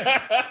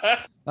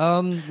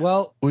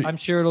 Well, I'm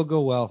sure it'll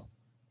go well,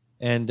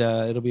 and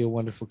it'll be a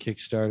wonderful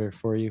Kickstarter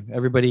for you.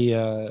 Everybody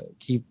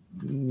keep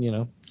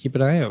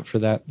an eye out for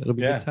that. It'll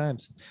be good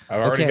times.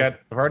 I've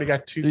already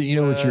got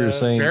 2 what you were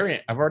saying.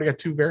 I've already got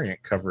 2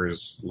 variant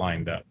covers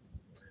lined up.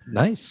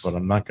 Nice. But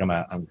I'm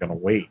gonna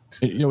wait.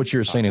 You know what you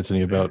were saying,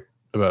 Anthony, about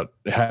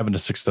having a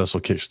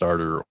successful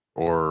Kickstarter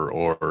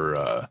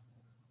or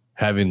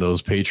having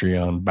those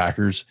Patreon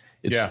backers.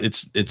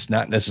 It's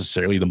not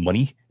necessarily the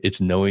money. It's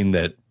knowing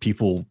that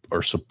people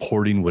are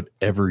supporting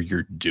whatever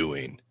you're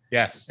doing.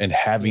 Yes. And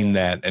having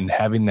that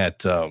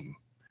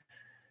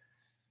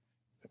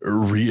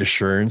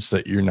reassurance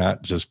that you're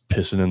not just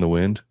pissing in the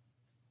wind.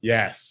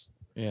 Yes.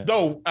 Yeah.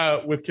 Though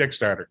with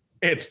Kickstarter,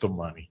 it's the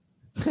money.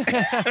 But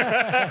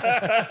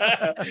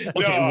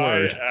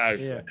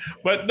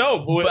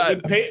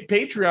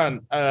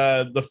Patreon,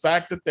 the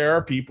fact that there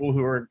are people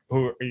who are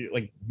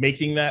like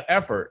making that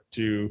effort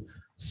to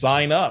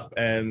sign up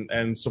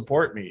and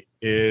support me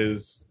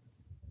is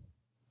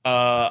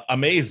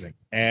amazing.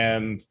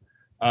 And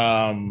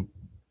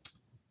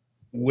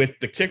with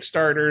the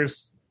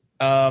Kickstarters,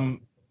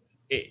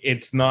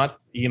 it's not,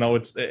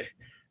 it's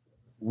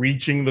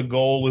reaching the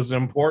goal is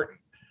important,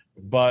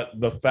 but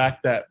the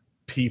fact that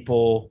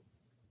people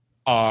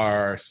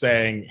are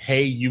saying,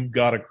 hey, you've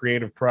got a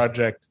creative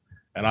project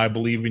and I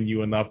believe in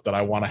you enough that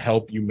I want to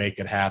help you make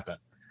it happen.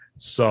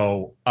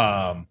 So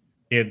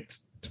it,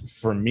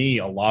 for me,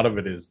 a lot of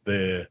it is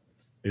the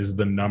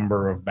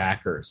number of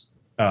backers,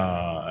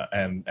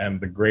 and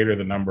the greater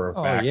the number of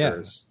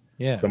backers,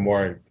 the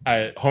more.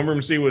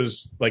 Homeroom C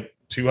was like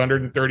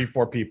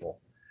 234 people,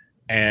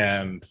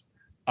 and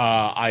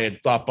I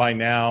had thought by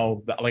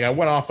now that, like, I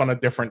went off on a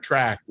different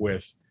track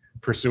with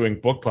pursuing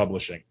book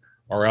publishing,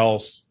 or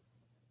else,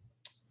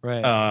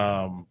 right?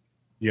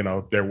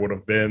 There would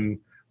have been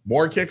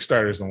more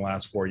Kickstarters in the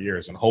last 4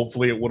 years, and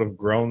hopefully it would have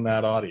grown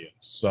that audience.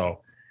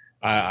 So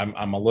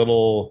I'm a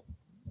little.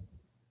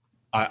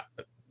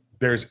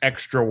 There's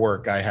extra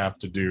work I have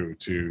to do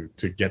to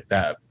get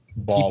that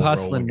ball Keep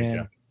hustling, rolling man.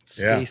 again.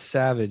 Stay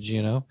savage,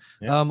 Yeah.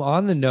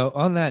 On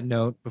that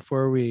note,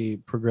 before we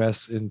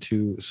progress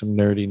into some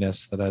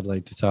nerdiness that I'd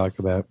like to talk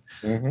about,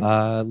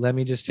 let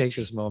me just take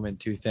this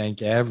moment to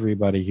thank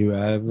everybody who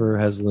ever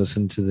has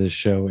listened to this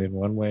show in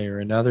one way or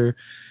another.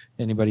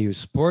 Anybody who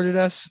supported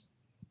us.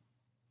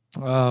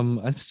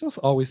 I'm still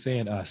always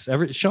saying us.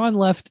 Sean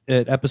left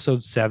at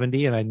episode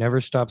 70, and I never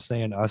stopped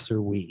saying us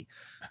or we.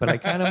 But I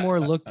kind of more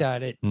looked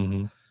at it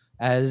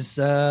as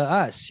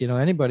us.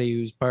 Anybody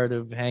who's part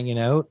of hanging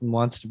out and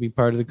wants to be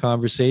part of the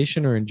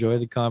conversation or enjoy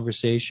the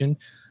conversation.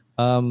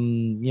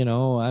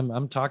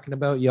 I'm talking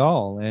about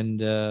y'all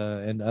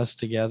and us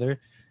together.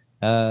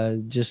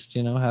 Just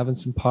having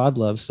some pod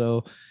love.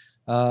 So.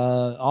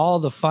 All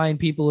the fine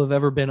people who have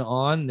ever been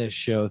on this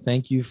show,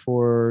 thank you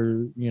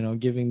for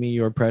giving me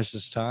your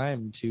precious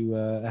time to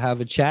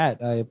have a chat.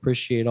 I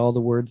appreciate all the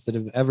words that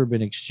have ever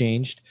been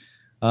exchanged,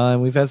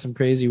 and we've had some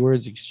crazy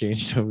words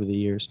exchanged over the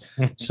years.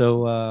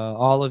 So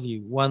all of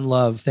you, one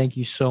love, thank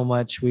you so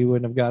much. We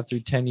wouldn't have got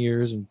through 10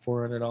 years and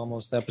 400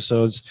 almost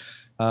episodes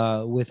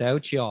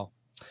without y'all.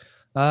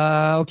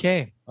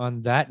 Okay,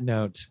 on that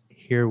note,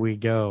 here we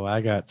go.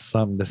 I got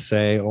something to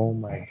say. Oh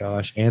my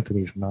gosh,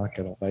 Anthony's not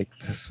gonna like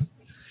this.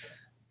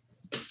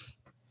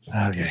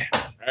 Okay.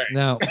 Right.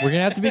 Now we're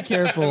gonna have to be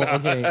careful.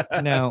 Okay.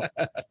 Now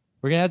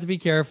we're gonna have to be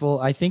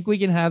careful. I think we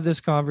can have this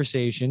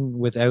conversation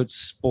without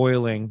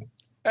spoiling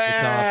the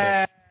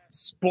topic.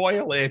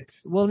 Spoil it.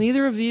 Well,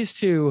 neither of these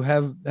two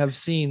have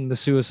seen the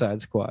Suicide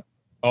Squad.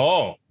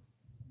 Oh.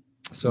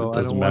 So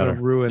I don't want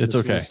to ruin the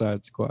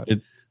Suicide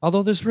Squad.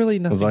 Although there's really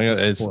nothing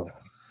to spoil.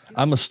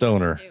 I'm a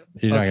stoner.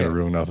 You're not gonna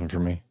ruin nothing for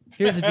me.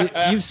 Here's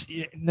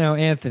the now,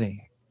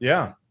 Anthony.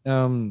 Yeah.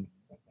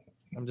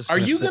 I'm just. Are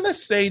you gonna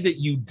say that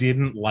you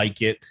didn't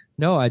like it?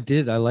 No, I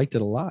did. I liked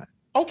it a lot.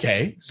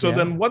 Okay, so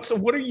then what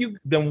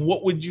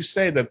would you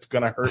say that's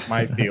gonna hurt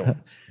my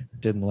feelings?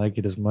 Didn't like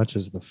it as much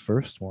as the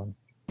first one.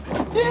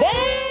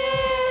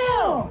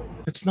 Damn!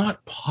 It's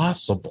not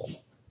possible.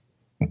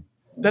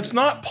 That's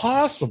not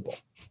possible.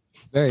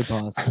 Very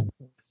possible.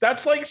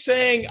 That's like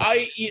saying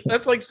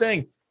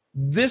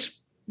this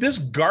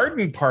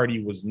garden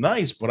party was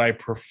nice, but I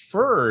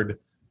preferred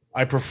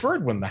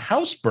when the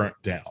house burnt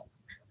down.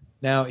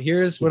 Now,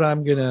 here's what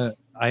I'm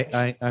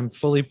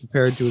fully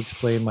prepared to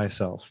explain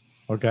myself.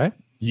 Okay.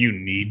 You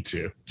need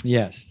to.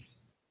 Yes.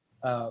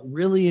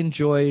 Really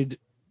enjoyed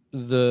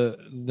the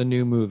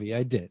new movie.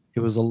 I did.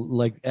 It was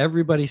like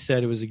everybody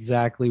said, it was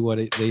exactly what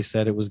they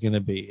said it was going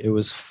to be. It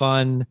was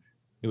fun.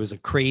 It was a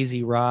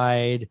crazy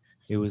ride.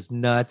 It was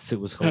nuts.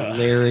 It was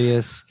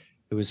hilarious.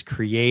 It was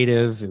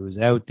creative. It was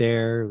out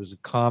there. It was a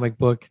comic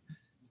book.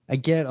 I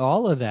get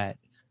all of that.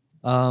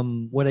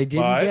 What I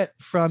didn't get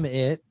from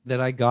it that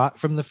I got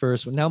from the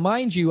first one. Now,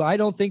 mind you, I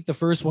don't think the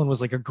first one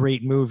was like a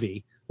great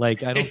movie.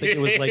 Like, I don't think it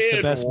was like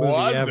the best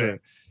movie ever.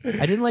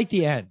 I didn't like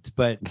the end,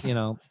 but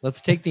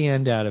let's take the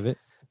end out of it.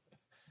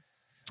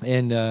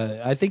 And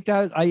I think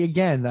that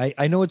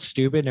I know it's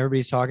stupid and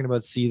everybody's talking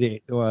about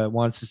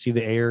wants to see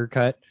the Ayer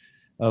cut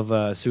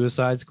of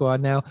Suicide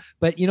Squad now,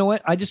 but you know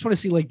what? I just want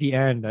to see like the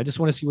end. I just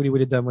want to see what he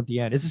would have done with the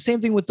end. It's the same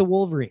thing with the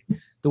Wolverine.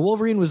 The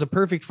Wolverine was a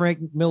perfect Frank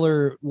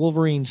Miller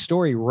Wolverine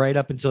story right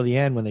up until the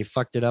end when they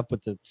fucked it up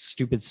with the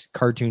stupid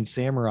cartoon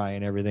samurai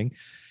and everything.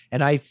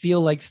 And I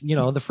feel like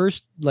the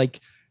first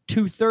like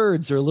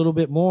 2/3 or a little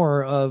bit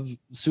more of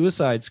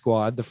Suicide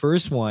Squad, the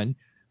first one,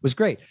 was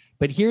great.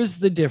 But here's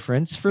the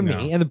difference for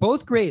me, and they're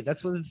both great.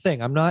 That's what the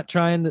thing.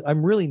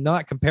 I'm really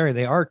not comparing.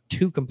 They are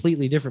two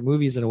completely different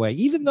movies in a way,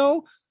 even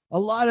though a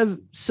lot of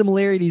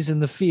similarities in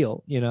the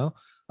feel,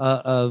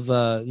 of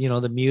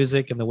the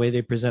music and the way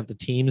they present the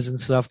teams and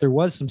stuff. There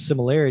was some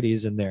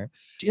similarities in there.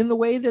 In the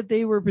way that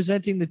they were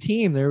presenting the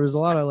team, there was a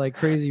lot of like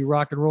crazy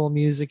rock and roll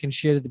music and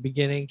shit at the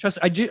beginning. Trust,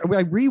 I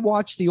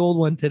rewatched the old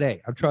one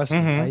today. I'm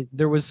trusting.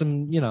 There was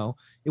some,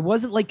 it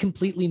wasn't like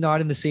completely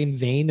not in the same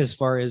vein as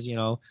far as,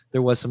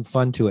 there was some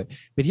fun to it.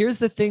 But here's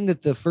the thing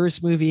that the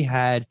first movie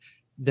had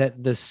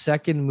that the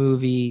second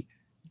movie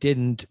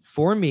didn't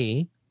for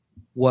me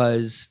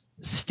was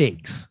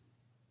stakes.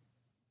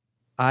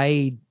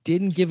 I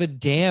didn't give a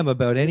damn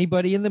about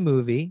anybody in the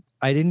movie.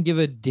 I didn't give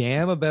a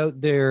damn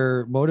about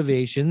their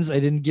motivations. I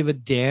didn't give a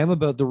damn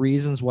about the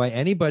reasons why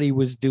anybody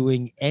was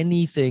doing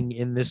anything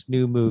in this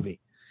new movie.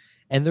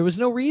 And there was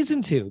no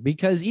reason to,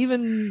 because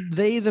even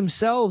they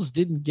themselves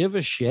didn't give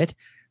a shit.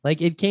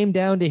 Like, it came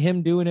down to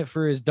him doing it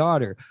for his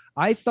daughter.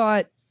 I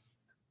thought,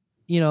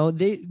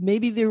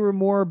 maybe they were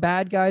more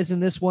bad guys in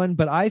this one,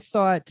 but I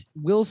thought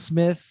Will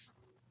Smith,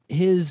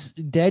 his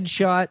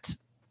Deadshot,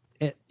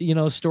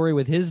 story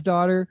with his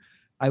daughter,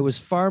 I was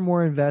far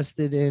more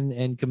invested in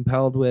and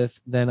compelled with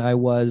than I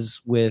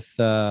was with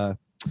Bloodsport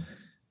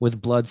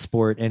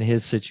and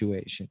his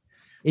situation.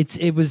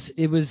 It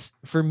was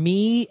for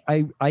me.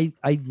 I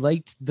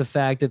liked the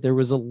fact that there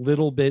was a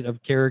little bit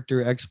of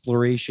character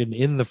exploration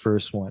in the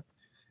first one.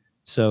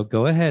 So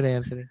go ahead,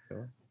 Anthony. Go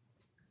ahead.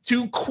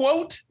 To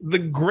quote the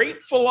great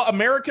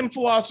American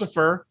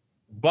philosopher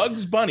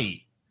Bugs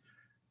Bunny,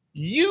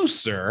 "You,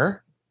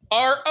 sir,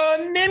 are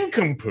a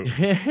nincompoop."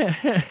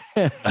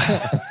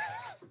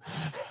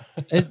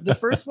 The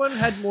first one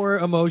had more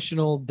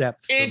emotional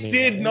depth. It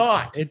did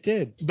not. It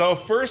did. The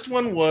first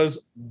one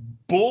was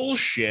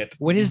bullshit.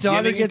 When his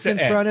daughter gets in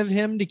front of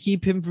him to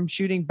keep him from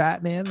shooting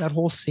Batman, that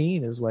whole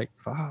scene is like,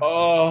 fuck.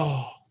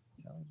 Oh,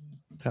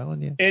 I'm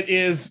telling you. it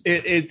is.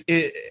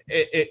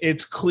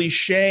 It's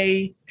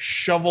cliche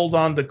shoveled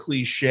onto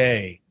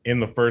cliche in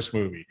the first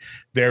movie.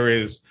 There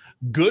is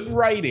good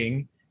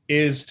writing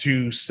is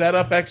to set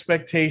up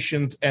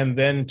expectations and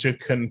then to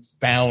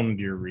confound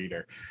your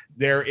reader.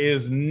 There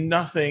is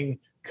nothing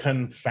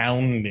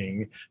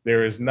confounding.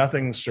 There is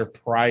nothing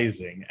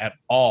surprising at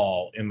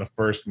all in the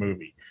first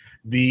movie.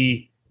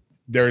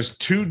 There's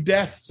 2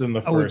 deaths in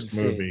the first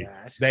movie.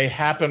 They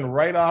happen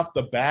right off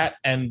the bat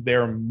and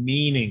they're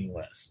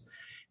meaningless.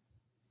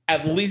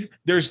 At least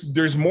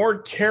there's more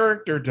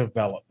character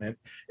development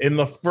in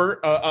the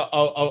first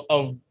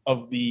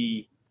of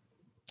the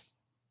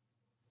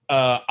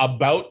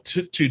about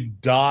to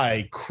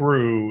die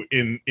crew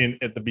in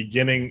at the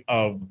beginning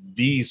of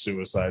the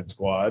Suicide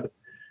Squad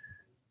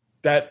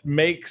that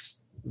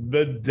makes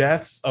the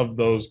deaths of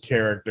those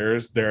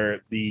characters,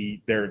 their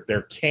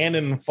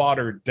cannon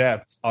fodder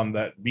deaths on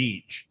that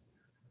beach,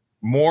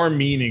 more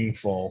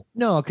meaningful.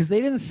 No, because they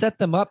didn't set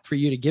them up for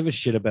you to give a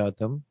shit about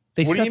them.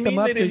 They what set do you them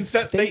mean up. They didn't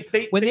set.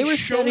 When they were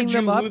showed setting you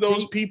them up, who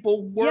those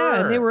people were. Yeah,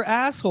 and they were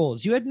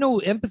assholes. You had no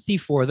empathy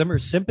for them or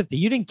sympathy.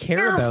 You didn't care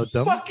They're about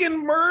them.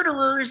 Fucking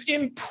murderers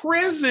in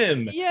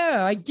prison.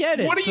 Yeah, I get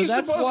it. What are you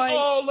supposed?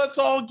 Oh, let's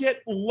all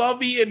get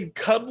lovey and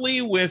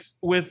cuddly with.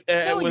 No, with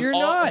you're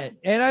all, not.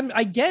 And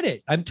I get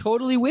it. I'm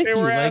totally with you.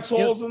 They were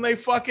assholes and they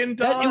fucking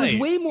died. It was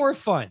way more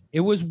fun. It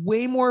was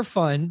way more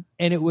fun,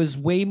 and it was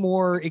way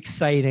more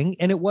exciting,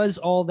 and it was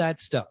all that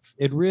stuff.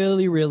 It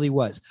really, really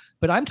was.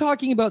 But I'm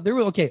talking about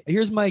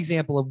here's my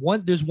example of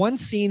one. There's one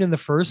scene in the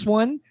first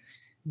one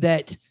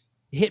that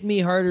hit me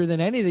harder than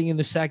anything in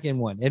the second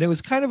one. And it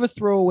was kind of a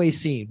throwaway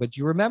scene. But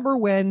you remember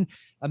when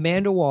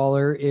Amanda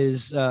Waller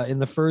is in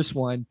the first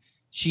one,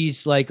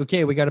 she's like,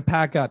 okay, we got to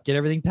pack up, get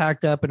everything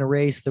packed up and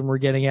erased, then we're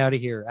getting out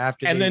of here.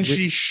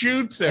 She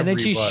shoots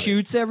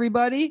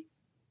everybody.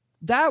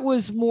 That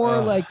was more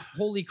like,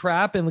 holy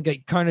crap, and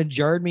like kind of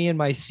jarred me in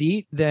my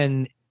seat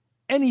than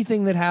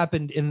anything that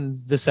happened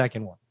in the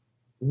second one.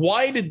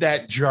 Why did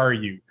that jar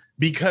you?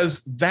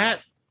 Because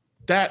that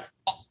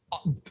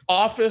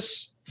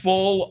office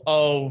full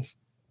of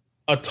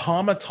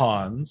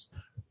automatons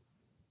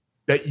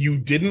that you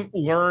didn't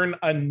learn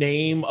a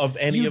name of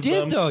any of them.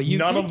 You did, though.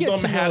 None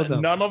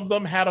of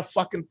them had a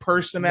fucking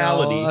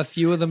personality. No, a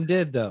few of them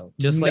did, though.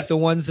 Just like the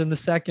ones in the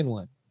second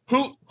one.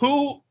 Who?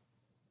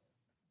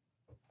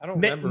 I don't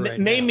remember.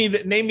 Name me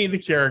the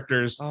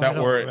characters that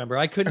were. Remember.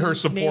 I couldn't her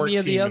support name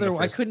you the other.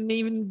 I couldn't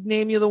even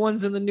name you the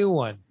ones in the new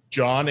one.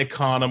 John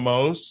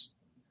Economos.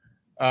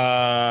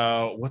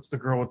 What's the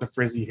girl with the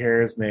frizzy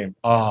hair's name?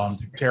 Oh, I'm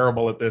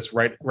terrible at this.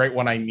 Right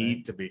when I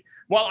need to be.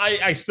 Well,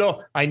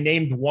 I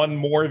named one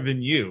more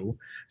than you.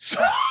 So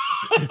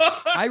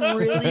I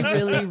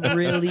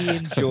really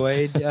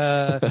enjoyed.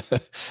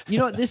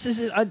 This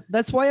is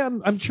that's why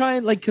I'm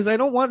trying, like, because I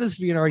don't want this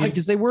to be an argument,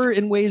 because they were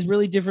in ways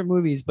really different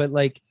movies, but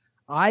like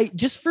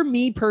for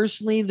me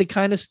personally, the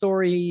kind of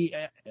story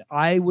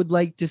I would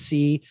like to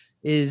see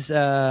is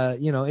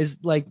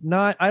like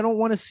not, I don't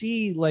want to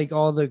see like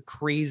all the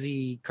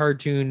crazy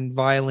cartoon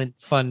violent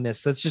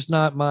funness. That's just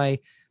not my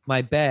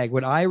bag.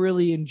 What I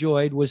really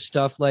enjoyed was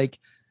stuff like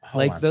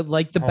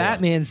the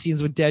Batman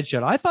scenes with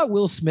Deadshot. I thought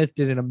Will Smith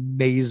did an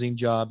amazing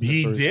job.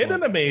 He did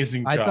an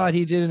amazing job. I thought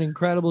he did an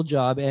incredible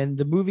job, and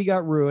the movie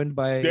got ruined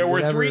by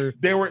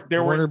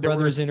Warner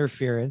Brothers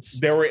interference.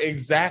 There were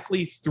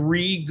exactly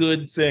 3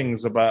 good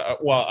things about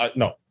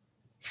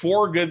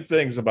 4 good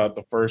things about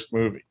the first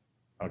movie.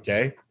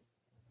 Okay.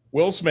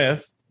 Will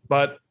Smith,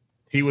 but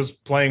he was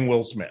playing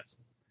Will Smith.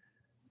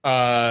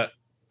 Harley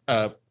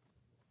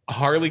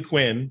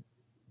Quinn,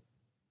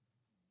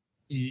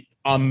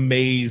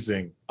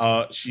 amazing.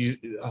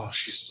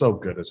 She's so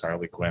good as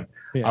Harley Quinn.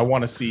 Yeah. I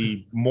want to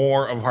see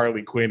more of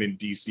Harley Quinn in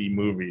DC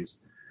movies.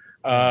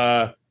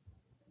 Viola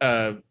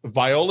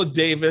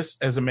Davis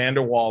as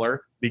Amanda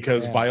Waller,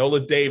 because Viola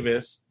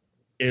Davis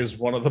is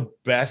one of the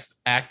best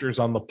actors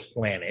on the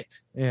planet.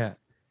 Yeah.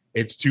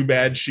 It's too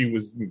bad she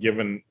was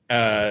given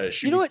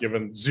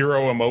given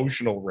zero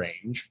emotional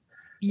range.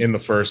 in the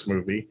first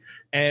movie,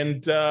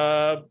 and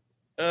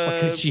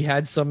because she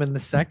had some in the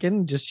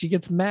second, just she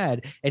gets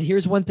mad. And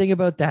here's one thing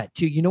about that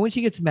too. You know when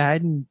she gets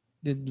mad, and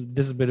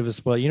this is a bit of a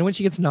spoiler. You know when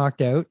she gets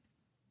knocked out?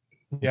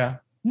 yeah,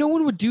 No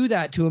one would do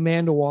that to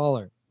Amanda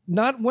Waller.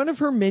 Not one of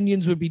her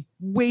minions would be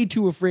way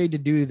too afraid to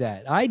do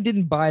that. I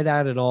didn't buy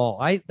that at all.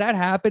 That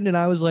happened, and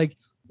I was like,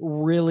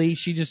 really?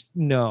 She just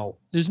no.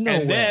 There's no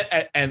and way.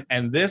 then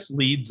and this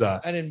leads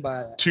us. I didn't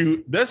buy that.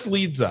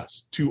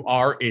 to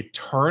our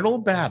eternal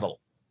battle,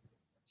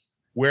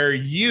 where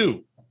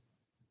you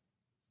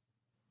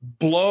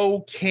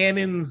blow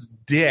Cannon's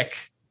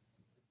dick.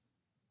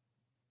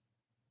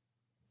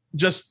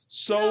 Just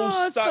so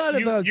No, it's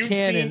not about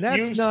Cannon.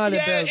 That's not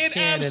about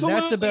Cannon.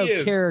 That's about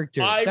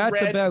character.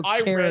 That's about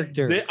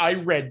character. I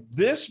read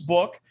this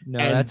book. No,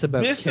 and that's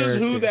about this character. is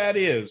who that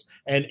is.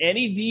 And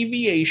any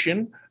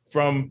deviation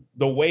from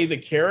the way the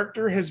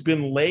character has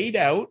been laid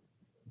out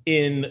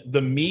in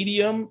the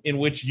medium in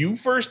which you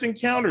first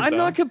encountered I'm them,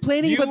 not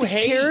complaining you about the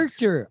hate.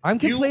 character. I'm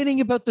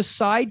complaining about the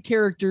side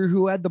character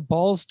who had the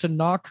balls to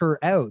knock her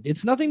out.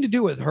 It's nothing to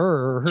do with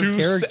her or her To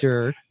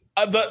character.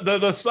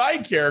 The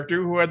side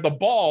character who had the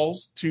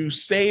balls to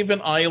save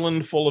an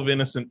island full of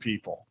innocent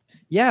people.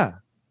 Yeah.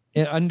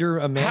 And under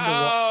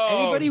Amanda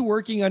anybody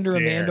working under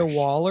dare Amanda she.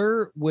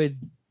 Waller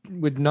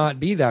would not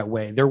be that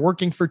way. They're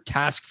working for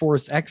Task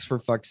Force X, for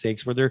fuck's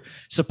sakes, where they're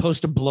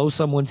supposed to blow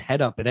someone's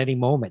head up at any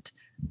moment.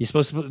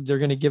 They're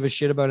going to give a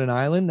shit about an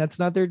island? That's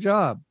not their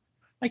job.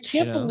 I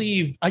can't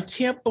believe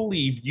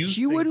you.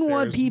 She think wouldn't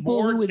want there's people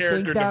more who would think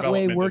character that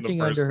way development in the working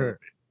first under her.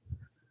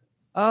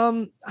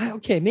 movie.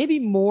 Okay, maybe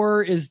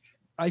more is.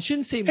 I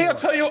shouldn't say more.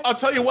 Hey, I'll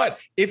tell you what.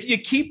 If you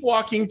keep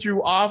walking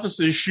through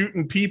offices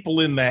shooting people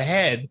in the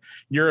head,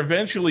 you're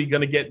eventually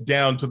going to get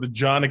down to the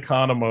John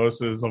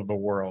Economoses of the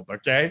world.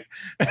 Okay.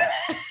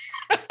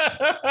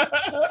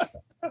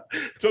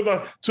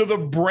 to the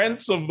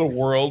Brents of the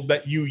world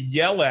that you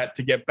yell at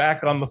to get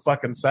back on the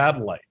fucking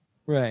satellite.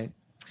 Right.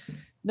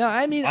 No,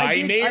 I mean,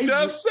 I named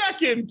a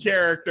second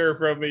character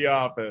from The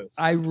Office.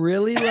 I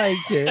really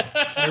liked it.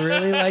 I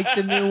really liked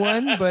the new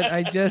one, but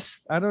I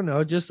don't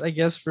know. Just, I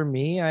guess for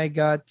me, I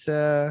got,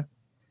 when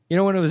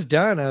it was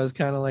done, I was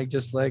kind of like,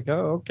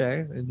 oh,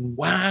 okay. And,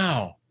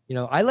 wow.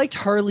 I liked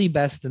Harley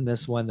best in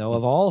this one, though,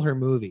 of all her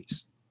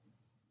movies.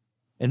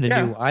 And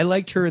new, I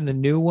liked her in the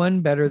new one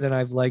better than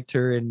I've liked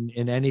her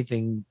in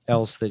anything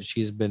else that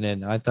she's been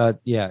in. I thought,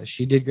 yeah,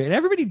 she did great. And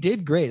everybody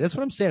did great. That's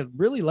what I'm saying. I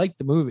really liked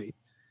the movie.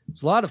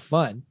 It's a lot of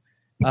fun.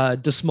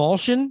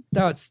 Desmulsion,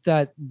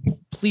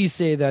 please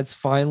say that's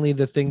finally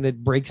the thing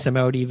that breaks him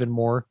out even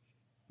more.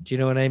 Do you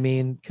know what I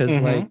mean? Because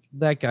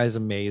that guy's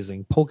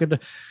amazing. Polka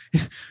dot.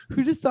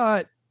 Who'd have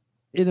thought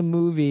in a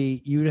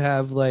movie you'd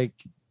have I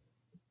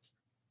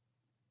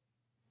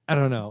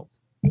don't know.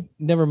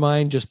 Never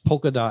mind, just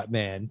Polka Dot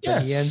Man. Yeah,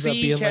 but he ends up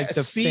being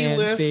the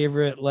fan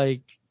favorite,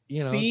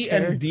 C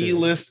character. and D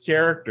list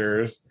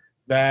characters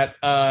that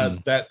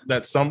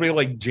that somebody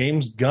like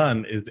James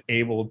Gunn is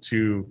able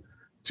to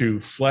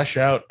flesh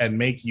out and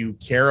make you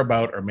care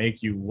about or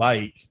make you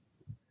like.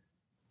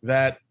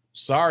 That,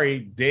 sorry,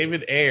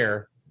 David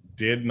Ayer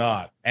did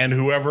not. And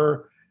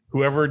whoever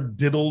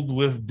diddled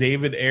with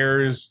David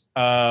Ayer's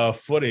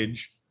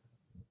footage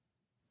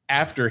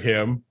after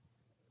him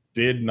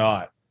did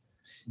not.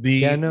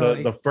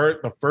 The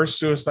first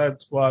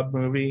Suicide Squad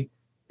movie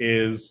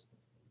is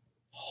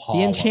hollow.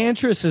 The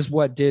Enchantress is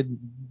what did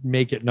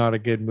make it not a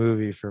good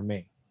movie for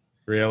me.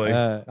 Really?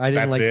 I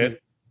didn't like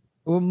it.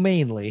 Well,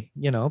 mainly,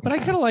 but I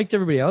kind of liked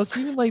everybody else.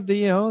 Even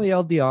the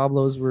El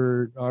Diablos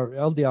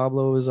El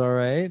Diablo was all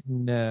right,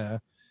 and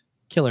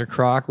Killer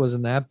Croc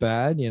wasn't that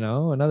bad,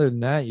 And other than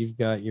that, you've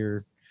got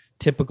your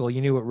typical.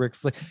 You knew what Rick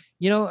Flag.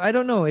 I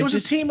don't know. It was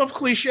a team of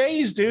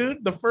cliches,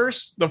 dude. The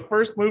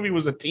first movie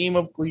was a team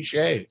of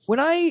cliches. When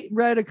I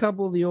read a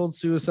couple of the old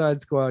Suicide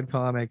Squad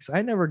comics,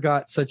 I never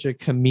got such a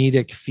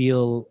comedic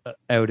feel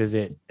out of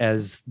it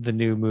as the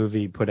new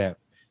movie put out.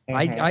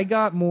 I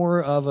got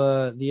more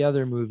of the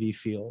other movie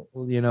feel,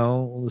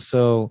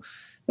 so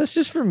that's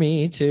just for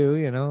me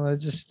too. I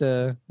just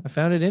I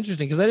found it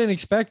interesting because I didn't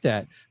expect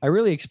that. I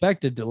really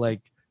expected to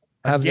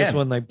have this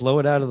one blow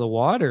it out of the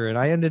water, and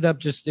I ended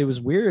up it was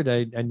weird.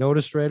 I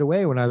noticed right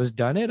away when I was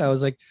done it. I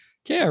was like,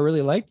 okay, I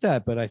really liked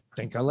that, but I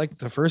think I liked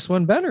the first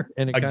one better,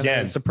 and it kind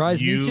of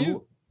surprised me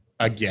too.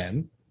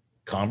 Again,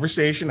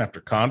 conversation after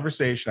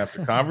conversation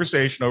after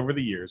conversation over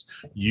the years,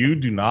 you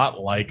do not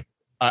like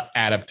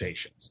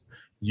adaptations.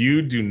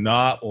 You do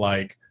not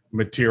like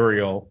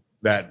material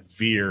that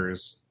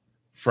veers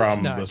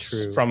from the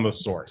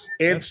source.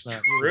 It's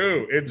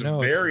true. It's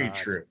very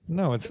true.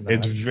 No, it's not.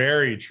 It's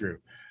very true.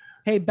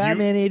 Hey,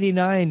 Batman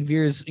 89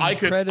 veers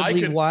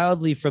incredibly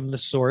wildly from the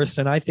source,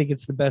 and I think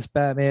it's the best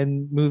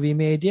Batman movie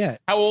made yet.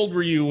 How old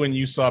were you when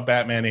you saw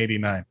Batman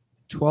 89?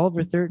 12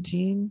 or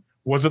 13.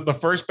 Was it the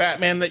first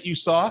Batman that you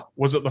saw?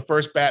 Was it the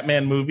first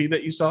Batman movie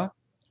that you saw?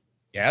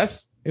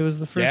 Yes. It was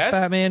the first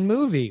Batman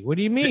movie. What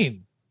do you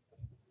mean?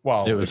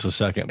 Well, it was the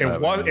second.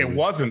 It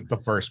wasn't the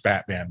first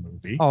Batman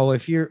movie. Oh,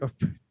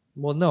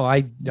 no,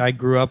 I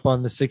grew up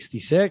on the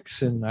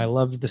 66 and I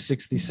loved the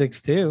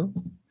 66 too.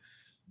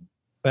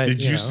 But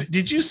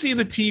did you see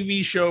the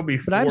TV show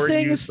before? But I'm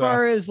saying, you as saw-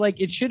 far as like,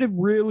 it should have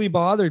really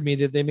bothered me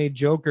that they made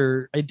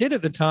Joker. I did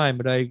at the time,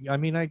 but I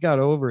mean, I got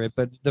over it.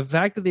 But the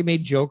fact that they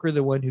made Joker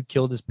the one who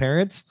killed his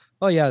parents,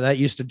 oh yeah, that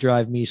used to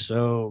drive me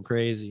so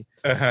crazy,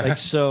 like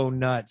so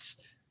nuts.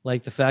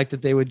 Like the fact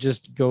that they would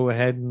just go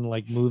ahead and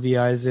like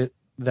movieize it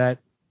that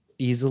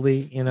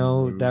easily,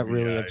 that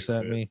really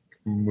upset me.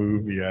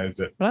 Movieize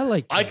it. But I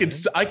like. I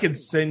could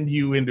send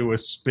you into a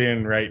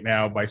spin right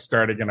now by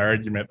starting an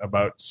argument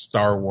about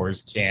Star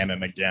Wars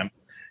canon again.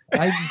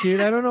 Dude,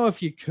 I don't know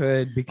if you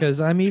could, because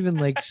I'm even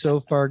like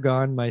so far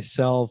gone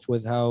myself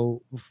with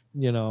how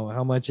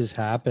much has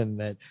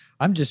happened that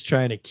I'm just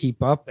trying to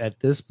keep up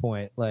at this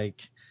point.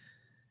 Like,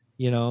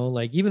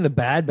 like even the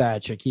Bad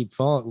Batch, I keep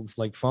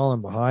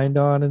falling behind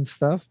on and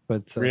stuff.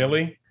 But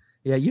really,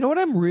 yeah, you know what?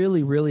 I'm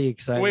really, really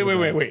excited.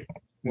 Wait.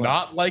 What?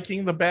 Not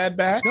liking the Bad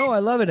Batch? No, I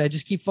love it. I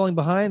just keep falling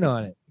behind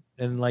on it,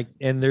 and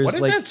there's what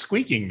is like that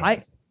squeaking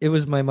noise? It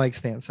was my mic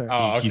stand. Sorry.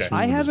 Oh, okay.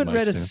 I haven't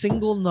read a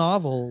single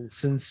novel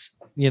since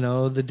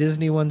the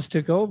Disney ones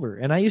took over,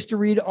 and I used to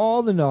read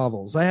all the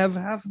novels. I have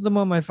half of them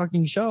on my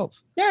fucking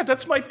shelf. Yeah,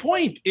 that's my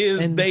point.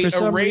 Is they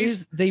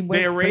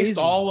erased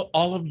all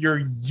of your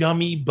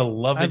yummy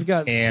beloved. I've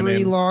got canon,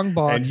 3 long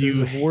boxes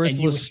of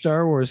worthless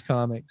Star Wars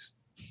comics.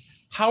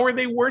 How are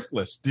they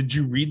worthless? Did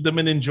you read them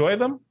and enjoy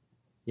them?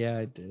 Yeah,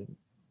 I did.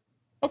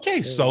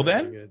 Okay, so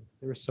then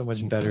they were so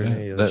much better than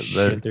any of the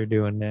shit they're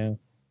doing now.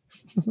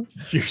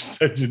 You're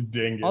such a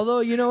dingus.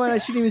 Although, you know what? I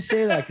shouldn't even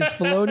say that, because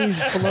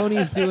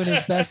Filoni's doing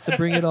his best to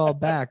bring it all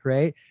back,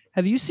 right?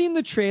 Have you seen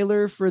the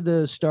trailer for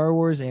the Star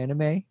Wars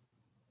anime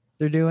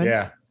they're doing?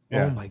 Yeah.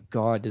 Oh my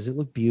God. Does it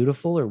look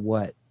beautiful or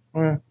what?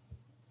 Yeah.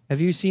 Have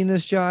you seen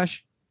this,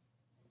 Josh?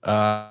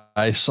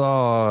 I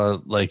saw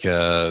like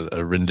a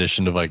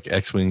rendition of like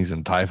X-Wings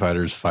and TIE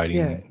fighters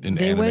fighting in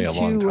anime a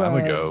long time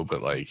ago,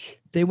 but like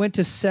they went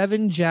to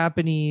 7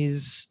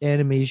 Japanese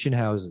animation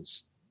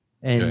houses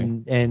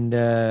and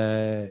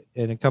a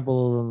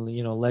couple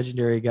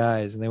legendary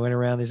guys, and they went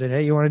around. They said,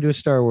 "Hey, you want to do a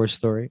Star Wars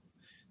story?"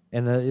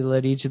 And they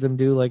let each of them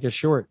do like a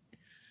short.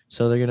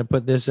 So they're gonna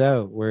put this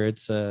out where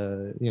it's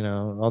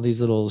all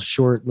these little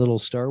short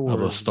Star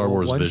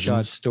Wars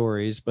one-shot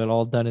stories, but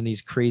all done in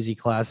these crazy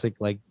classic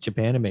like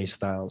Japanime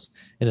styles,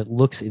 and it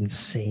looks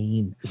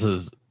insane.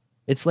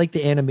 It's like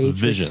the Animatrix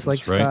Visions, like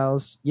right?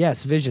 styles.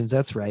 Yes, Visions.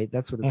 That's right.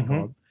 That's what it's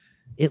called.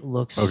 It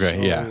looks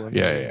okay. So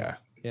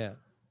Yeah.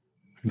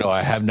 No,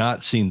 I have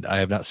not seen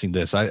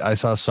this. I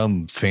saw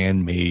some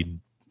fan-made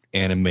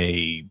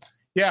anime.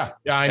 Yeah,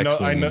 I know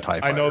the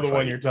fight.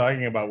 one you're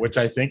talking about, which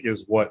I think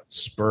is what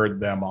spurred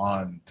them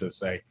on to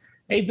say,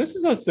 "Hey, this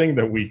is a thing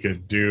that we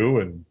could do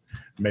and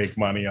make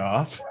money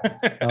off."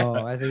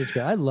 Oh, I think it's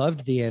great. I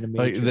loved the anime.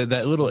 Like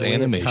that little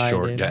anime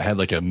short had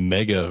like a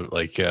mega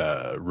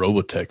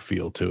Robotech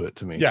feel to it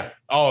to me. Yeah.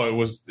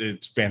 Oh,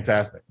 it's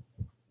fantastic.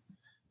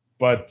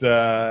 But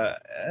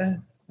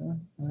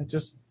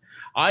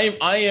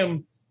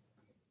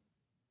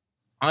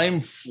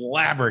I'm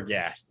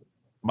flabbergasted.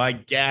 My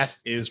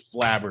gast is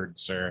flabbered,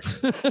 sir,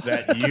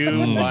 that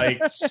you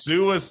like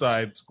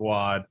Suicide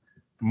Squad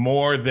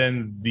more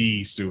than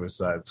the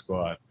Suicide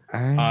Squad.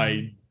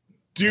 I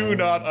do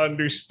not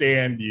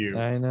understand you.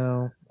 I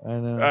know.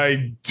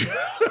 I do.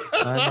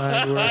 My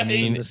mind works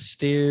in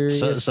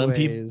mysterious some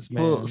ways,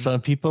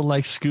 people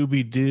like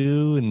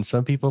Scooby-Doo and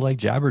some people like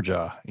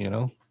Jabberjaw,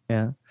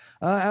 Yeah.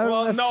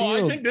 I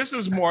think this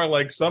is more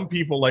like some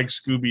people like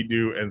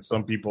Scooby-Doo and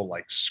some people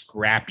like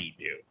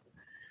Scrappy-Doo.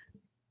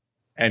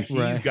 And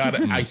he's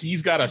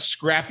got a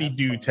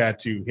Scrappy-Doo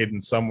tattoo hidden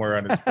somewhere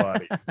on his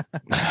body.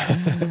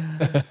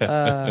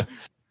 Yeah.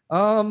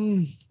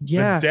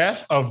 The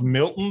death of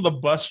Milton the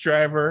bus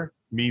driver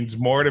means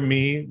more to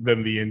me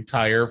than the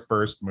entire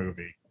first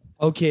movie.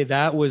 Okay,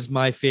 that was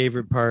my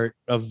favorite part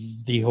of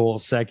the whole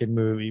second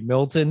movie.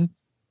 Milton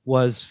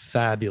was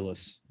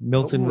fabulous.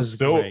 Milton was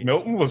great.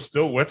 Milton was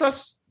still with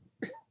us?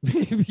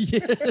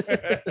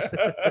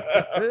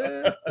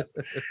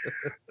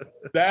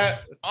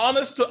 That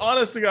honest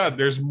to God,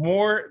 there's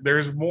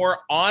more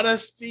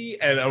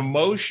honesty and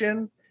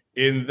emotion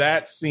in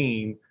that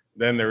scene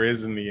than there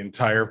is in the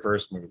entire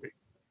first movie.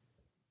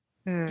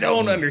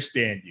 Don't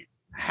understand you.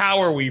 How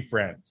are we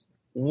friends?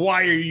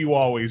 Why are you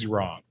always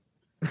wrong?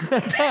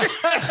 Plus,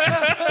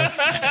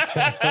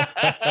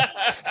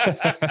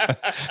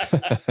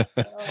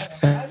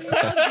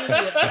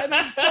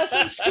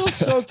 I'm still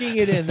soaking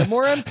it in. The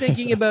more I'm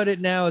thinking about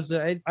it now, is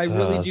I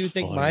really do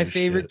think my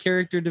favorite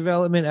character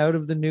development out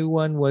of the new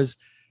one was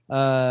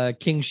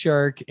King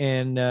Shark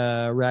and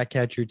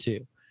Ratcatcher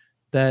 2.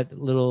 That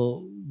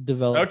little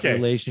developed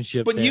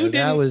relationship. But you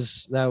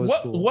didn't. That was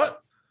cool.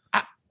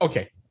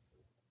 Okay.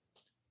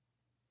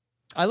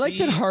 I like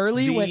that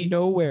Harley went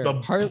nowhere.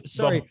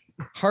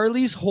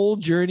 Harley's whole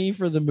journey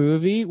for the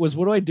movie was,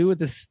 what do I do with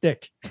this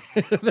stick?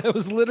 That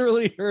was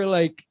literally her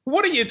like.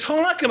 What are you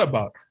talking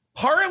about?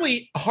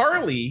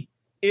 Harley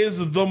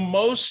is the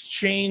most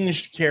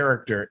changed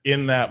character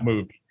in that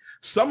movie.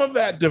 Some of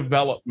that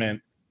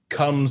development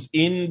comes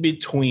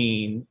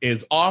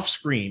is off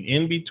screen,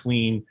 in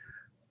between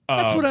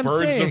That's what I'm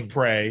Birds saying. of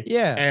Prey,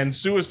 Yeah. and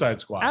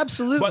Suicide Squad.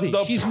 Absolutely. But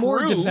the She's more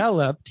proof-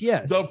 developed.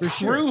 Yes. The for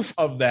sure. proof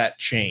of that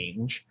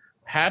change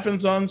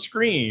happens on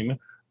screen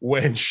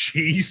when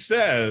she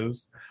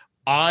says,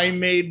 I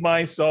made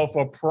myself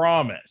a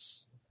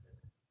promise.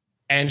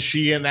 And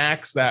she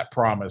enacts that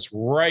promise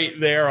right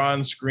there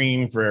on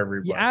screen for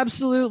everybody. Yeah,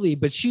 absolutely.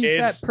 But she's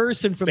It's that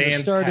person from the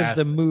start of the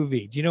fantastic.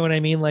 movie. Do you know what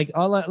I mean? Like,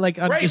 I'm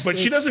Right, just but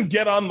she doesn't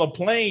get on the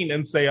plane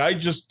and say, I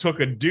just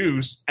took a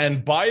deuce.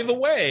 And by the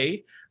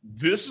way,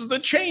 this is the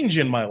change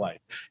in my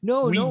life.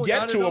 We get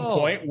not to at a all.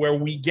 point where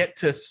we get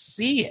to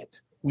see it.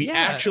 We Yeah.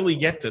 actually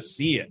get to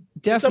see it.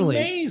 Definitely.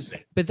 It's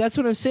amazing. But that's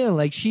what I'm saying.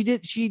 Like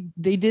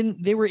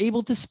they were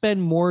able to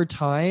spend more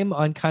time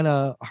on kind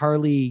of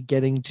Harley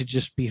getting to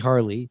just be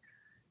Harley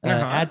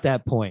at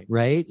that point,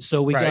 right?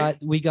 So we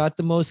got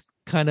the most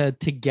kind of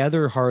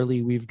together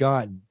Harley we've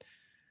gotten,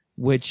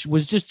 which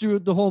was just through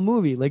the whole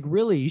movie. Like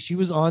really, she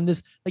was on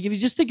this. Like if you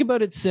just think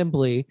about it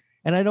simply,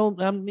 and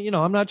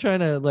I'm not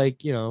trying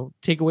to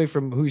take away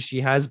from who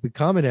she has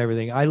become and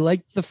everything. I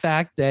like the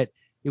fact that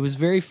it was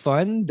very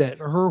fun that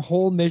her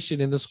whole mission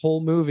in this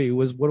whole movie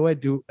was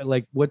what to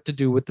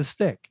do with the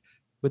stick,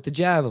 with the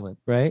javelin,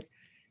 right?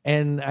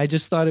 And I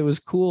just thought it was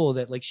cool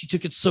that like she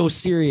took it so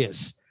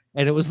serious,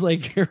 and it was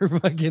like her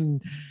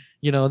fucking,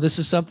 this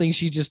is something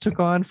she just took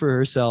on for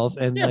herself,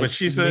 and Yeah, but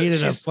she's made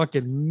it a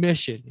fucking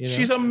mission.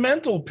 She's a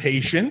mental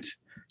patient.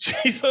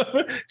 She's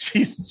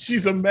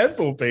a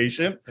mental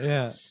patient.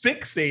 Yeah,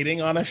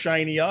 fixating on a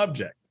shiny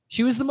object.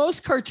 She was the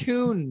most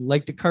cartoon,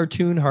 like the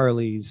cartoon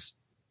Harleys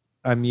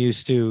I'm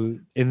used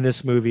to in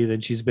this movie than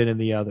she's been in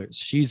the others.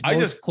 She's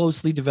most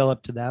closely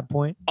developed to that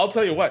point. I'll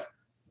tell you what.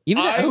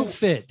 Even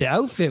the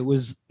outfit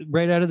was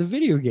right out of the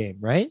video game,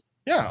 right?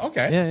 Yeah.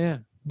 Okay. Yeah.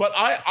 But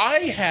I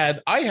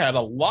had a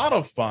lot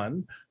of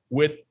fun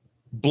with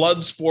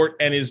Bloodsport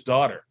and his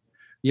daughter.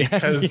 Yeah.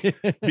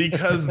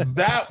 Because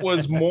that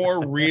was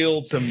more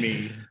real to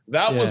me.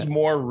 That was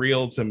more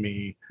real to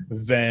me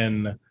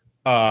than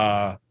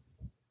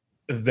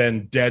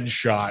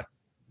Deadshot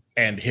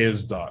and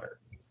his daughter.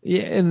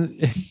 Yeah, and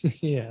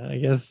yeah, I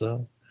guess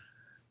so.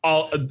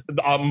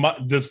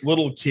 This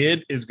little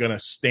kid is gonna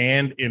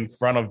stand in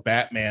front of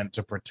Batman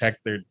to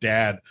protect their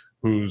dad,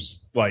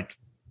 who's like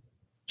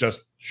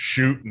just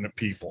shooting at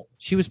people.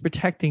 She was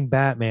protecting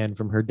Batman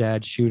from her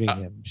dad shooting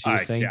him. She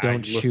was saying,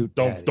 "Don't shoot.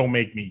 Don't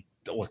make me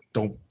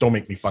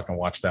fucking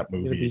watch that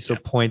movie. Be so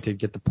pointed.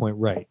 Get the point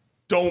right.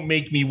 Don't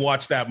make me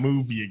watch that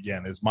movie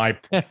again." Is my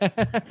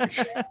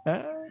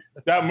that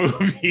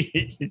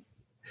movie.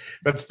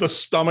 That's the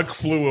stomach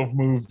flu of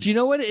movies. Do you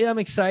know what I'm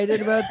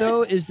excited about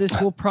though? Is this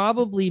will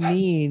probably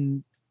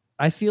mean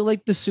I feel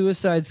like the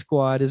Suicide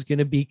Squad is going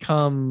to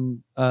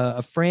become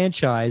a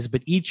franchise,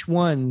 but each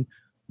one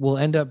will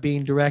end up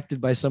being directed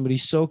by somebody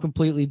so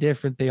completely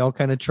different. They all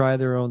kind of try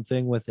their own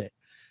thing with it.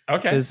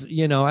 Okay. Because,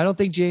 I don't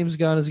think James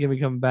Gunn is going to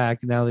be coming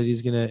back now that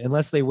he's going to,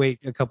 unless they wait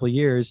a couple of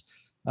years.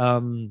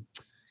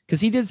 Because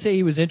he did say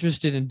he was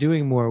interested in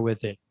doing more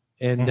with it.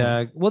 And,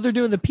 they're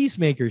doing the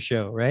Peacemaker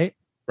show, right?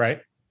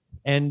 Right.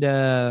 And,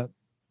 and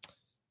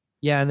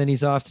then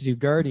he's off to do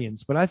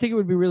Guardians. But I think it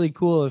would be really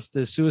cool if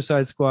the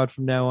Suicide Squad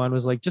from now on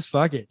was like, just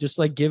fuck it. Just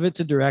like give it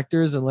to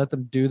directors and let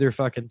them do their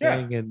fucking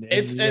thing. And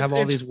you have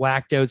all these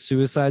whacked out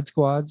Suicide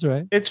Squads,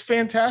 right? It's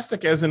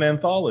fantastic as an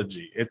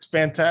anthology. It's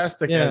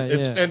fantastic.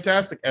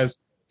 Fantastic as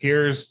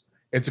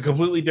it's a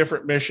completely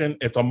different mission.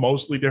 It's a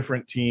mostly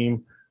different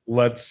team.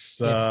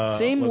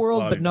 Same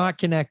world, but not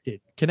connected.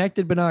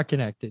 Connected, but not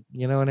connected.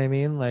 You know what I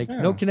mean? Like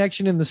no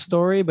connection in the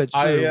story, but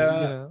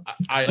sure.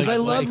 I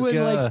love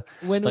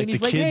when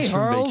he's like, "Hey,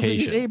 Harles,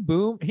 hey,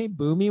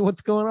 Boomy, what's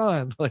going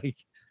on?" Like,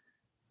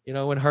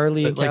 when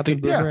Harley and Captain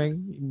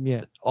Boomerang.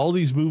 Yeah, all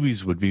these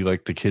movies would be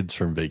like the kids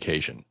from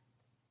Vacation.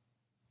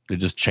 They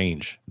just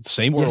change.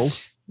 Same world,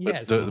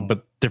 yes,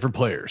 but different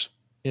players.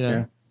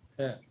 Yeah.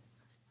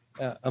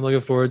 I'm looking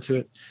forward to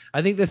it.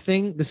 I think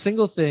the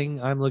single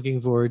thing I'm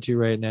looking forward to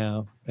right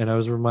now, and I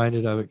was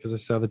reminded of it because I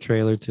saw the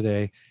trailer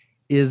today,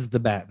 is the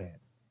Batman.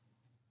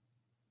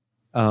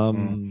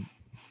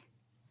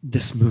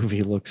 This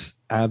movie looks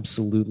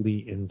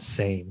absolutely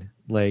insane.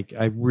 Like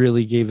I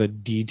really gave a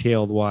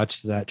detailed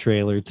watch to that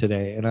trailer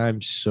today, and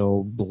I'm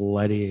so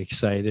bloody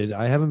excited.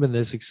 I haven't been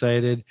this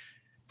excited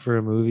for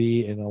a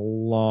movie in a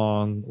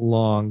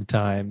long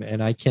time,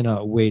 and I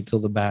cannot wait till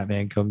the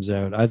Batman comes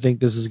out. I think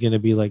this is going to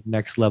be like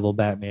next level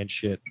Batman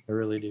shit. I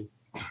really do.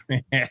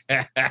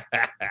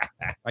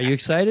 Are you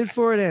excited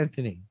for it,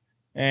 Anthony?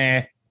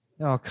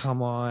 Oh,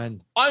 come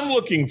on. I'm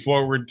looking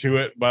forward to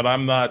it, but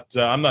I'm not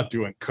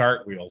doing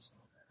cartwheels.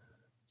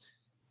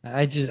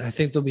 I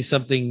think there'll be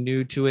something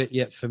new to it,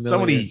 yet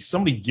familiar.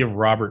 Somebody give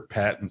Robert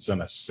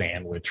Pattinson a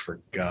sandwich, for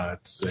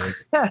God's sake.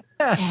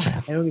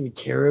 I don't even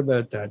care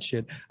about that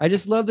shit. I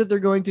just love that they're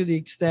going through the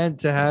extent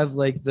to have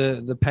like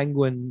the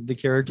Penguin, the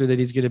character that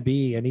he's going to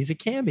be, and he's a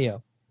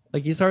cameo.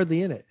 Like he's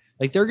hardly in it.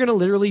 Like they're going to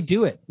literally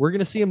do it. We're going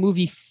to see a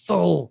movie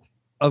full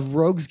of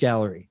Rogues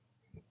Gallery.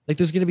 Like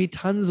there's going to be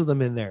tons of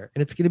them in there,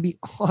 and it's going to be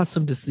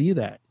awesome to see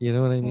that. You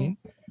know what I mean?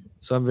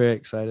 So I'm very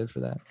excited for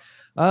that.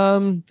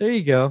 There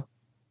you go.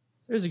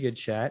 There's a good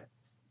chat.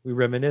 We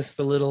reminisced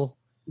a little.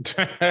 We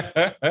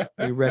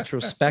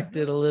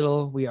retrospected a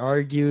little. We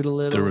argued a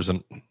little. There was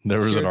an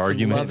Shared some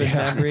argument. love and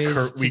Yeah.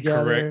 memories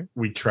together.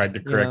 We tried to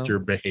correct your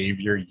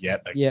behavior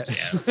yet again.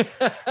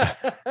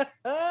 Yeah.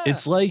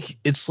 It's like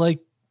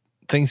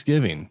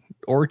Thanksgiving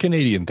or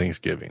Canadian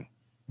Thanksgiving.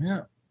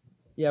 Yeah.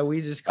 Yeah,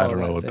 we just I call don't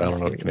know it what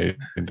Thanksgiving. Canadian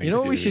Thanksgiving. You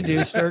know what we should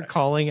do? Start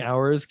calling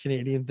ours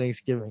Canadian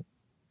Thanksgiving.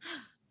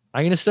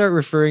 I'm going to start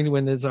referring to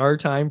when it's our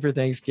time for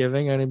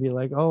Thanksgiving. I'm going to be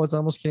like, oh, it's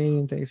almost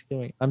Canadian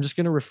Thanksgiving. I'm just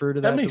going to refer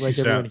to that. That makes to like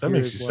you everyone sound. That here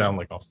makes as you well. sound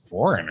like a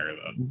foreigner,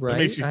 though.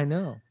 Right. I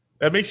know.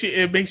 That makes you.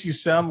 It makes you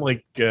sound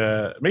like.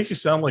 It makes you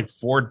sound like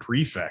Ford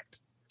Prefect.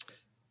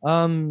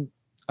 All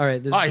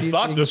right. I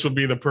thought this would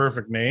be the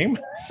perfect name.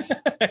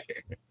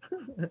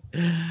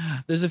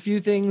 There's a few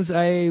things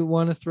I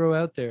want to throw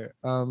out there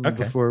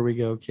before we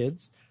go,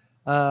 kids.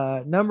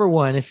 Number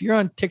one, if you're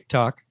on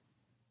TikTok,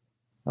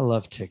 I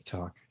love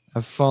TikTok.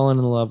 I've fallen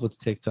in love with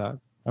TikTok.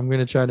 I'm going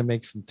to try to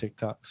make some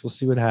TikToks. We'll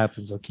see what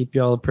happens. I'll keep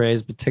you all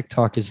appraised, but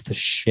TikTok is the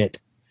shit.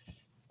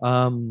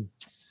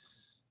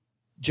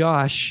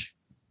 Josh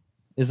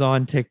is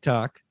on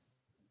TikTok.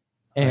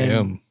 And I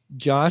am.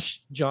 Josh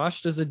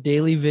does a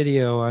daily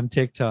video on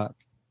TikTok.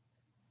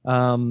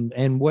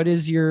 And what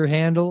is your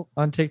handle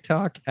on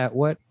TikTok? At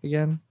what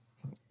again?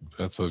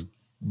 That's a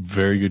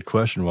very good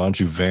question. Why don't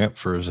you vamp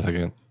for a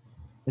second?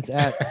 It's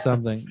at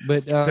something.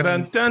 But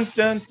Dun dun dun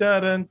dun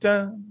dun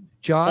dun.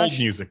 Old Josh,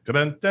 music.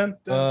 Dun dun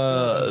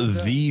dun.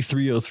 The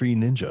 303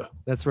 Ninja.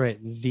 that's right.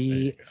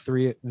 The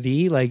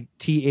like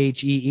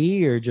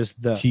THEE or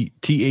just the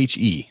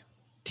THE.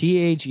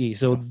 THE.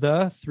 So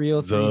the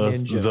 303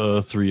 Ninja.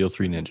 The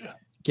 303 Ninja.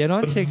 Get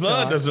on The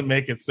TikTok doesn't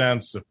make it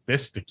sound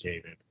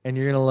sophisticated. and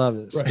you're gonna love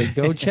this. Right.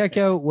 But go check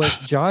out what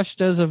Josh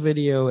does a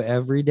video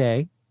every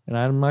day. And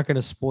I'm not going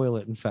to spoil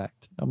it. In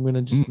fact, I'm going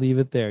to just leave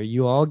it there.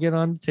 You all get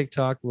on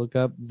TikTok, look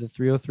up the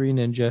 303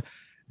 Ninja,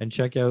 and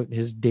check out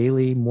his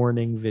daily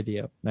morning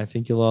video. And I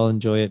think you'll all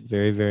enjoy it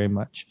very, very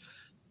much.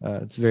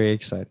 It's very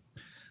exciting.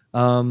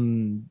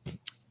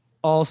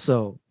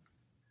 Also,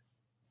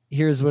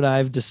 here's what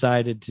I've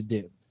decided to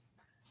do.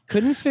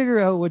 Couldn't figure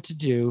out what to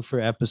do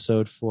for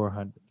episode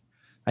 400.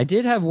 I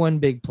did have one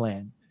big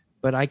plan,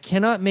 but I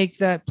cannot make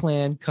that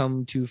plan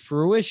come to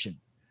fruition.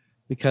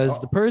 Because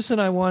the person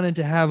I wanted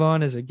to have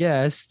on as a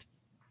guest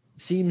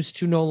seems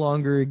to no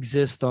longer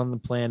exist on the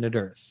planet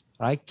Earth.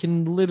 I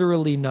can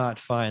literally not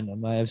find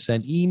them. I have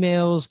sent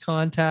emails,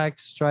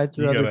 contacts, tried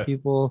through other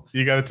people.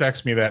 You got to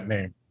text me that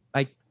name.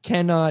 I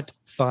cannot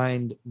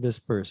find this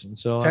person,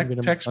 so I'm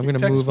gonna text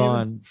move me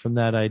on from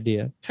that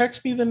idea.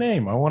 Text me the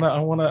name. I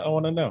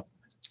wanna know.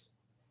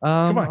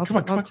 I'll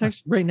on.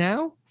 text right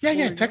now.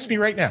 Yeah. Text me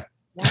right now.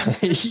 Yeah. Why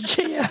is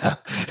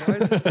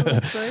it so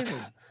exciting?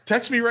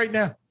 Text me right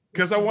now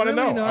because I want to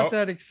Really know. Not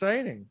that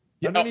exciting.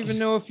 Yeah, I don't even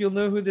know if you'll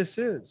know who this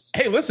is.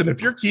 Hey, listen,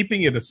 if you're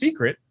keeping it a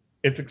secret,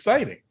 it's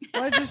exciting.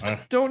 I just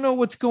don't know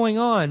what's going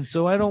on,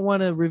 so I don't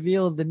want to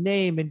reveal the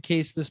name in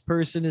case this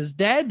person is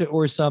dead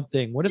or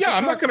something. What if? Yeah,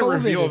 I'm not going to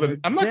reveal the.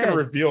 I'm not going to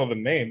reveal the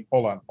name.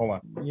 Hold on.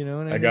 You know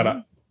what I mean? I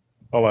gotta.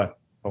 Hold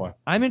on.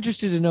 I'm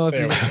interested to know if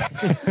There you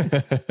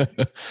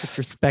put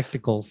your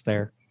spectacles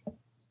there.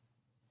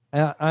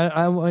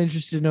 I'm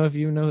interested to know if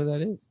you know who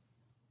that is.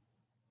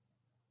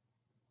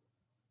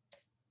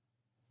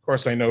 Of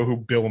course, I know who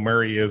Bill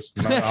Murray is.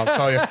 And I'll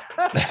tell you.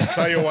 I'll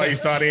tell you why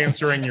he's not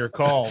answering your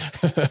calls.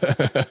 That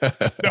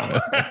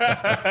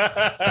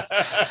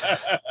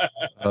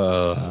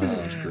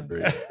was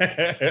great.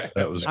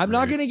 That was. I'm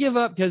not great. going to give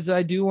up because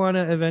I do want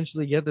to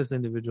eventually get this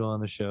individual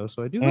on the show.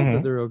 So I do hope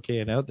that they're okay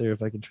and out there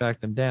if I can track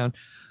them down.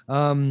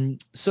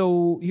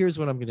 So here's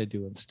what I'm going to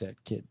do instead,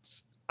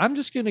 kids. I'm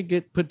just going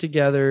to put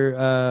together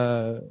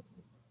a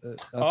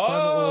fun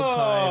old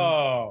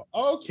time.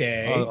 Oh,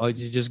 okay. Oh,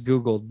 you just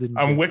Googled, didn't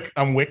you?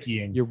 I'm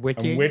wikiing. You're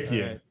wikiing? I'm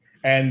wikiing. All right.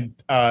 And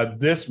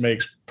this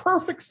makes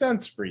perfect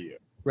sense for you.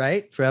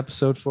 Right? For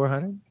episode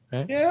 400?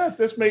 Right? Yeah,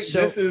 this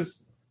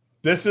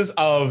is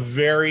a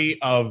very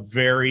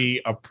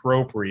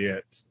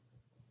appropriate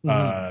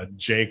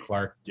Jay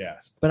Clark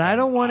guest. But I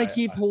don't want to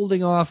keep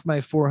holding off my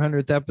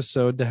 400th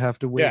episode to have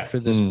to wait for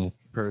this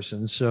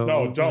person. So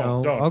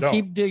I'll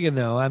keep digging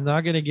though. I'm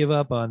not going to give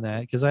up on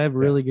that because I have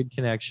really good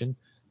connection.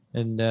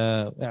 And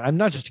I'm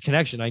not just a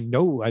connection. I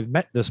know I've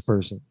met this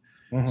person.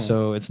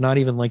 So it's not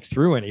even like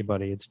through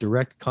anybody. It's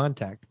direct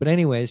contact. But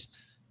anyways,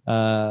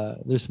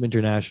 there's some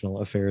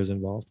international affairs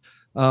involved.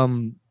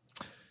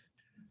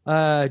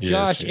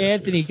 Josh,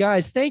 Anthony,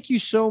 guys, thank you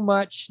so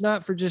much.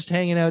 Not for just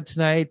hanging out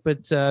tonight,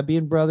 but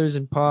being brothers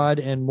in pod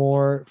and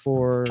more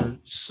for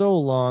so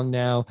long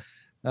now.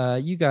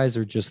 You guys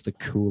are just the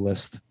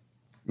coolest.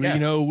 Yes.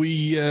 You know,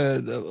 we a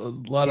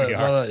lot of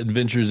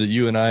adventures that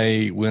you and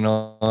I went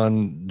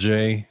on,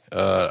 Jay.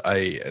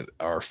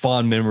 Are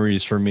fond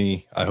memories for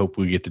me. I hope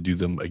we get to do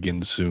them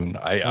again soon.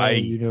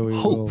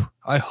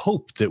 I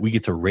hope that we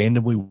get to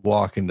randomly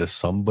walk into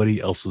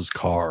somebody else's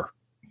car.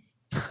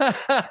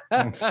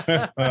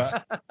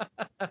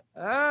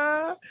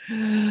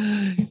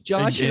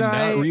 Josh and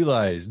I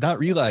not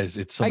realize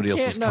it's somebody I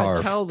can't else's not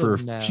car tell for a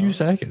them now. few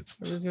seconds.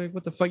 I was like,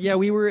 what the fuck? Yeah,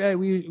 we were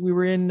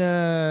in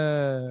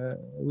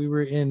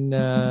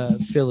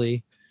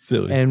Philly,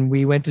 and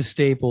we went to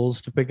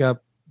Staples to pick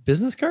up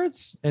business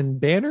cards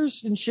and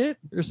banners and shit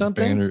or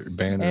something.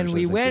 Banners, and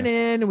we went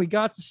in and we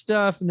got the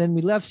stuff, and then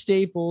we left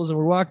Staples and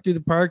we're walking through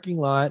the parking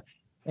lot,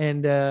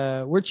 and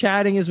we're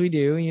chatting as we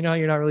do. You know,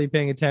 you're not really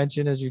paying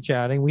attention as you're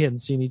chatting. We hadn't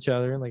seen each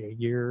other in like a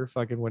year,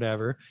 fucking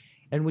whatever.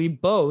 And we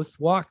both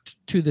walked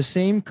to the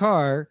same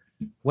car,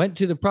 went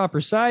to the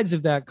proper sides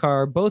of that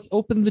car, both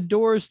opened the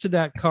doors to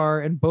that car,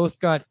 and both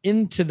got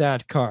into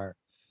that car.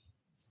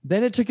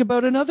 Then it took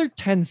about another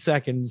 10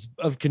 seconds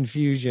of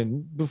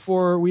confusion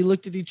before we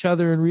looked at each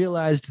other and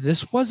realized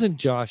this wasn't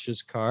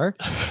Josh's car.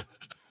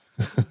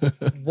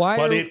 Why?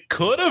 But it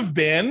could have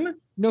been.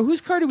 No, whose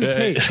car did we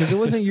take? Because it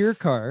wasn't your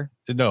car.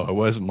 No, it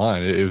wasn't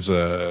mine. It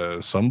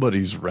was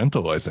somebody's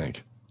rental, I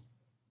think.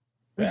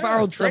 We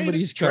borrowed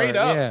somebody's car.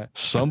 Yeah.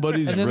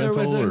 Somebody's and then rental.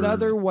 There was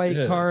another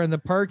white car in the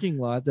parking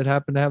lot that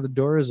happened to have the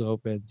doors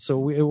open.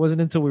 So it wasn't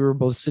until we were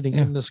both sitting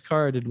in this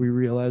car did we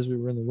realize we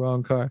were in the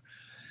wrong car.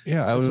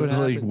 Yeah, I was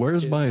like,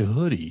 where's my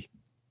hoodie?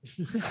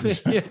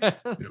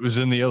 It was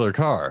in the other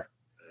car.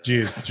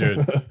 Did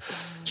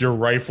you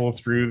rifle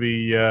through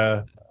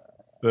the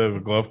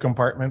glove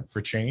compartment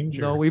for change?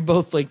 No, we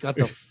both got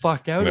the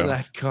fuck out of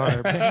that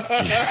car, man.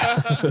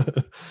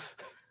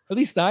 At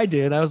least I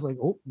did. I was like,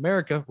 oh,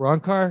 America, wrong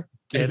car.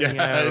 Getting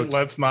out.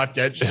 Let's not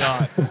get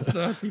shot. Let's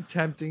not be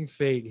tempting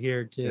fate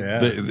here,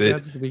 kids. Yeah.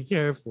 That's to be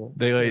careful.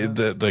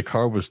 The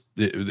car was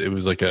it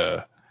was like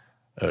a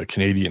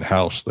Canadian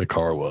house. The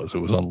car was. It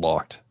was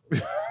unlocked.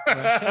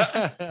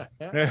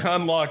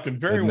 Unlocked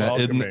and very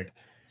welcoming.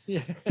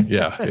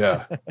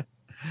 Yeah.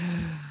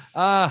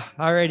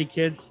 Alrighty,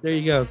 kids. There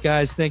you go,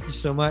 guys. Thank you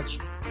so much.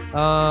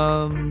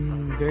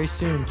 Very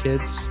soon,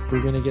 kids,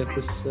 we're gonna get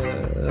this.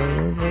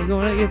 We're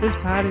gonna get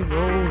this party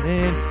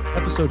rolling.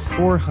 Episode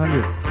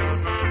 400,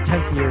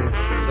 10th year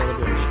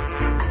celebration.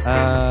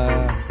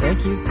 Thank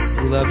you.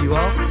 We love you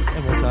all,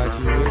 and we'll talk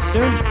to you real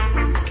soon.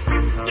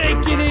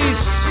 Take it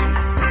easy.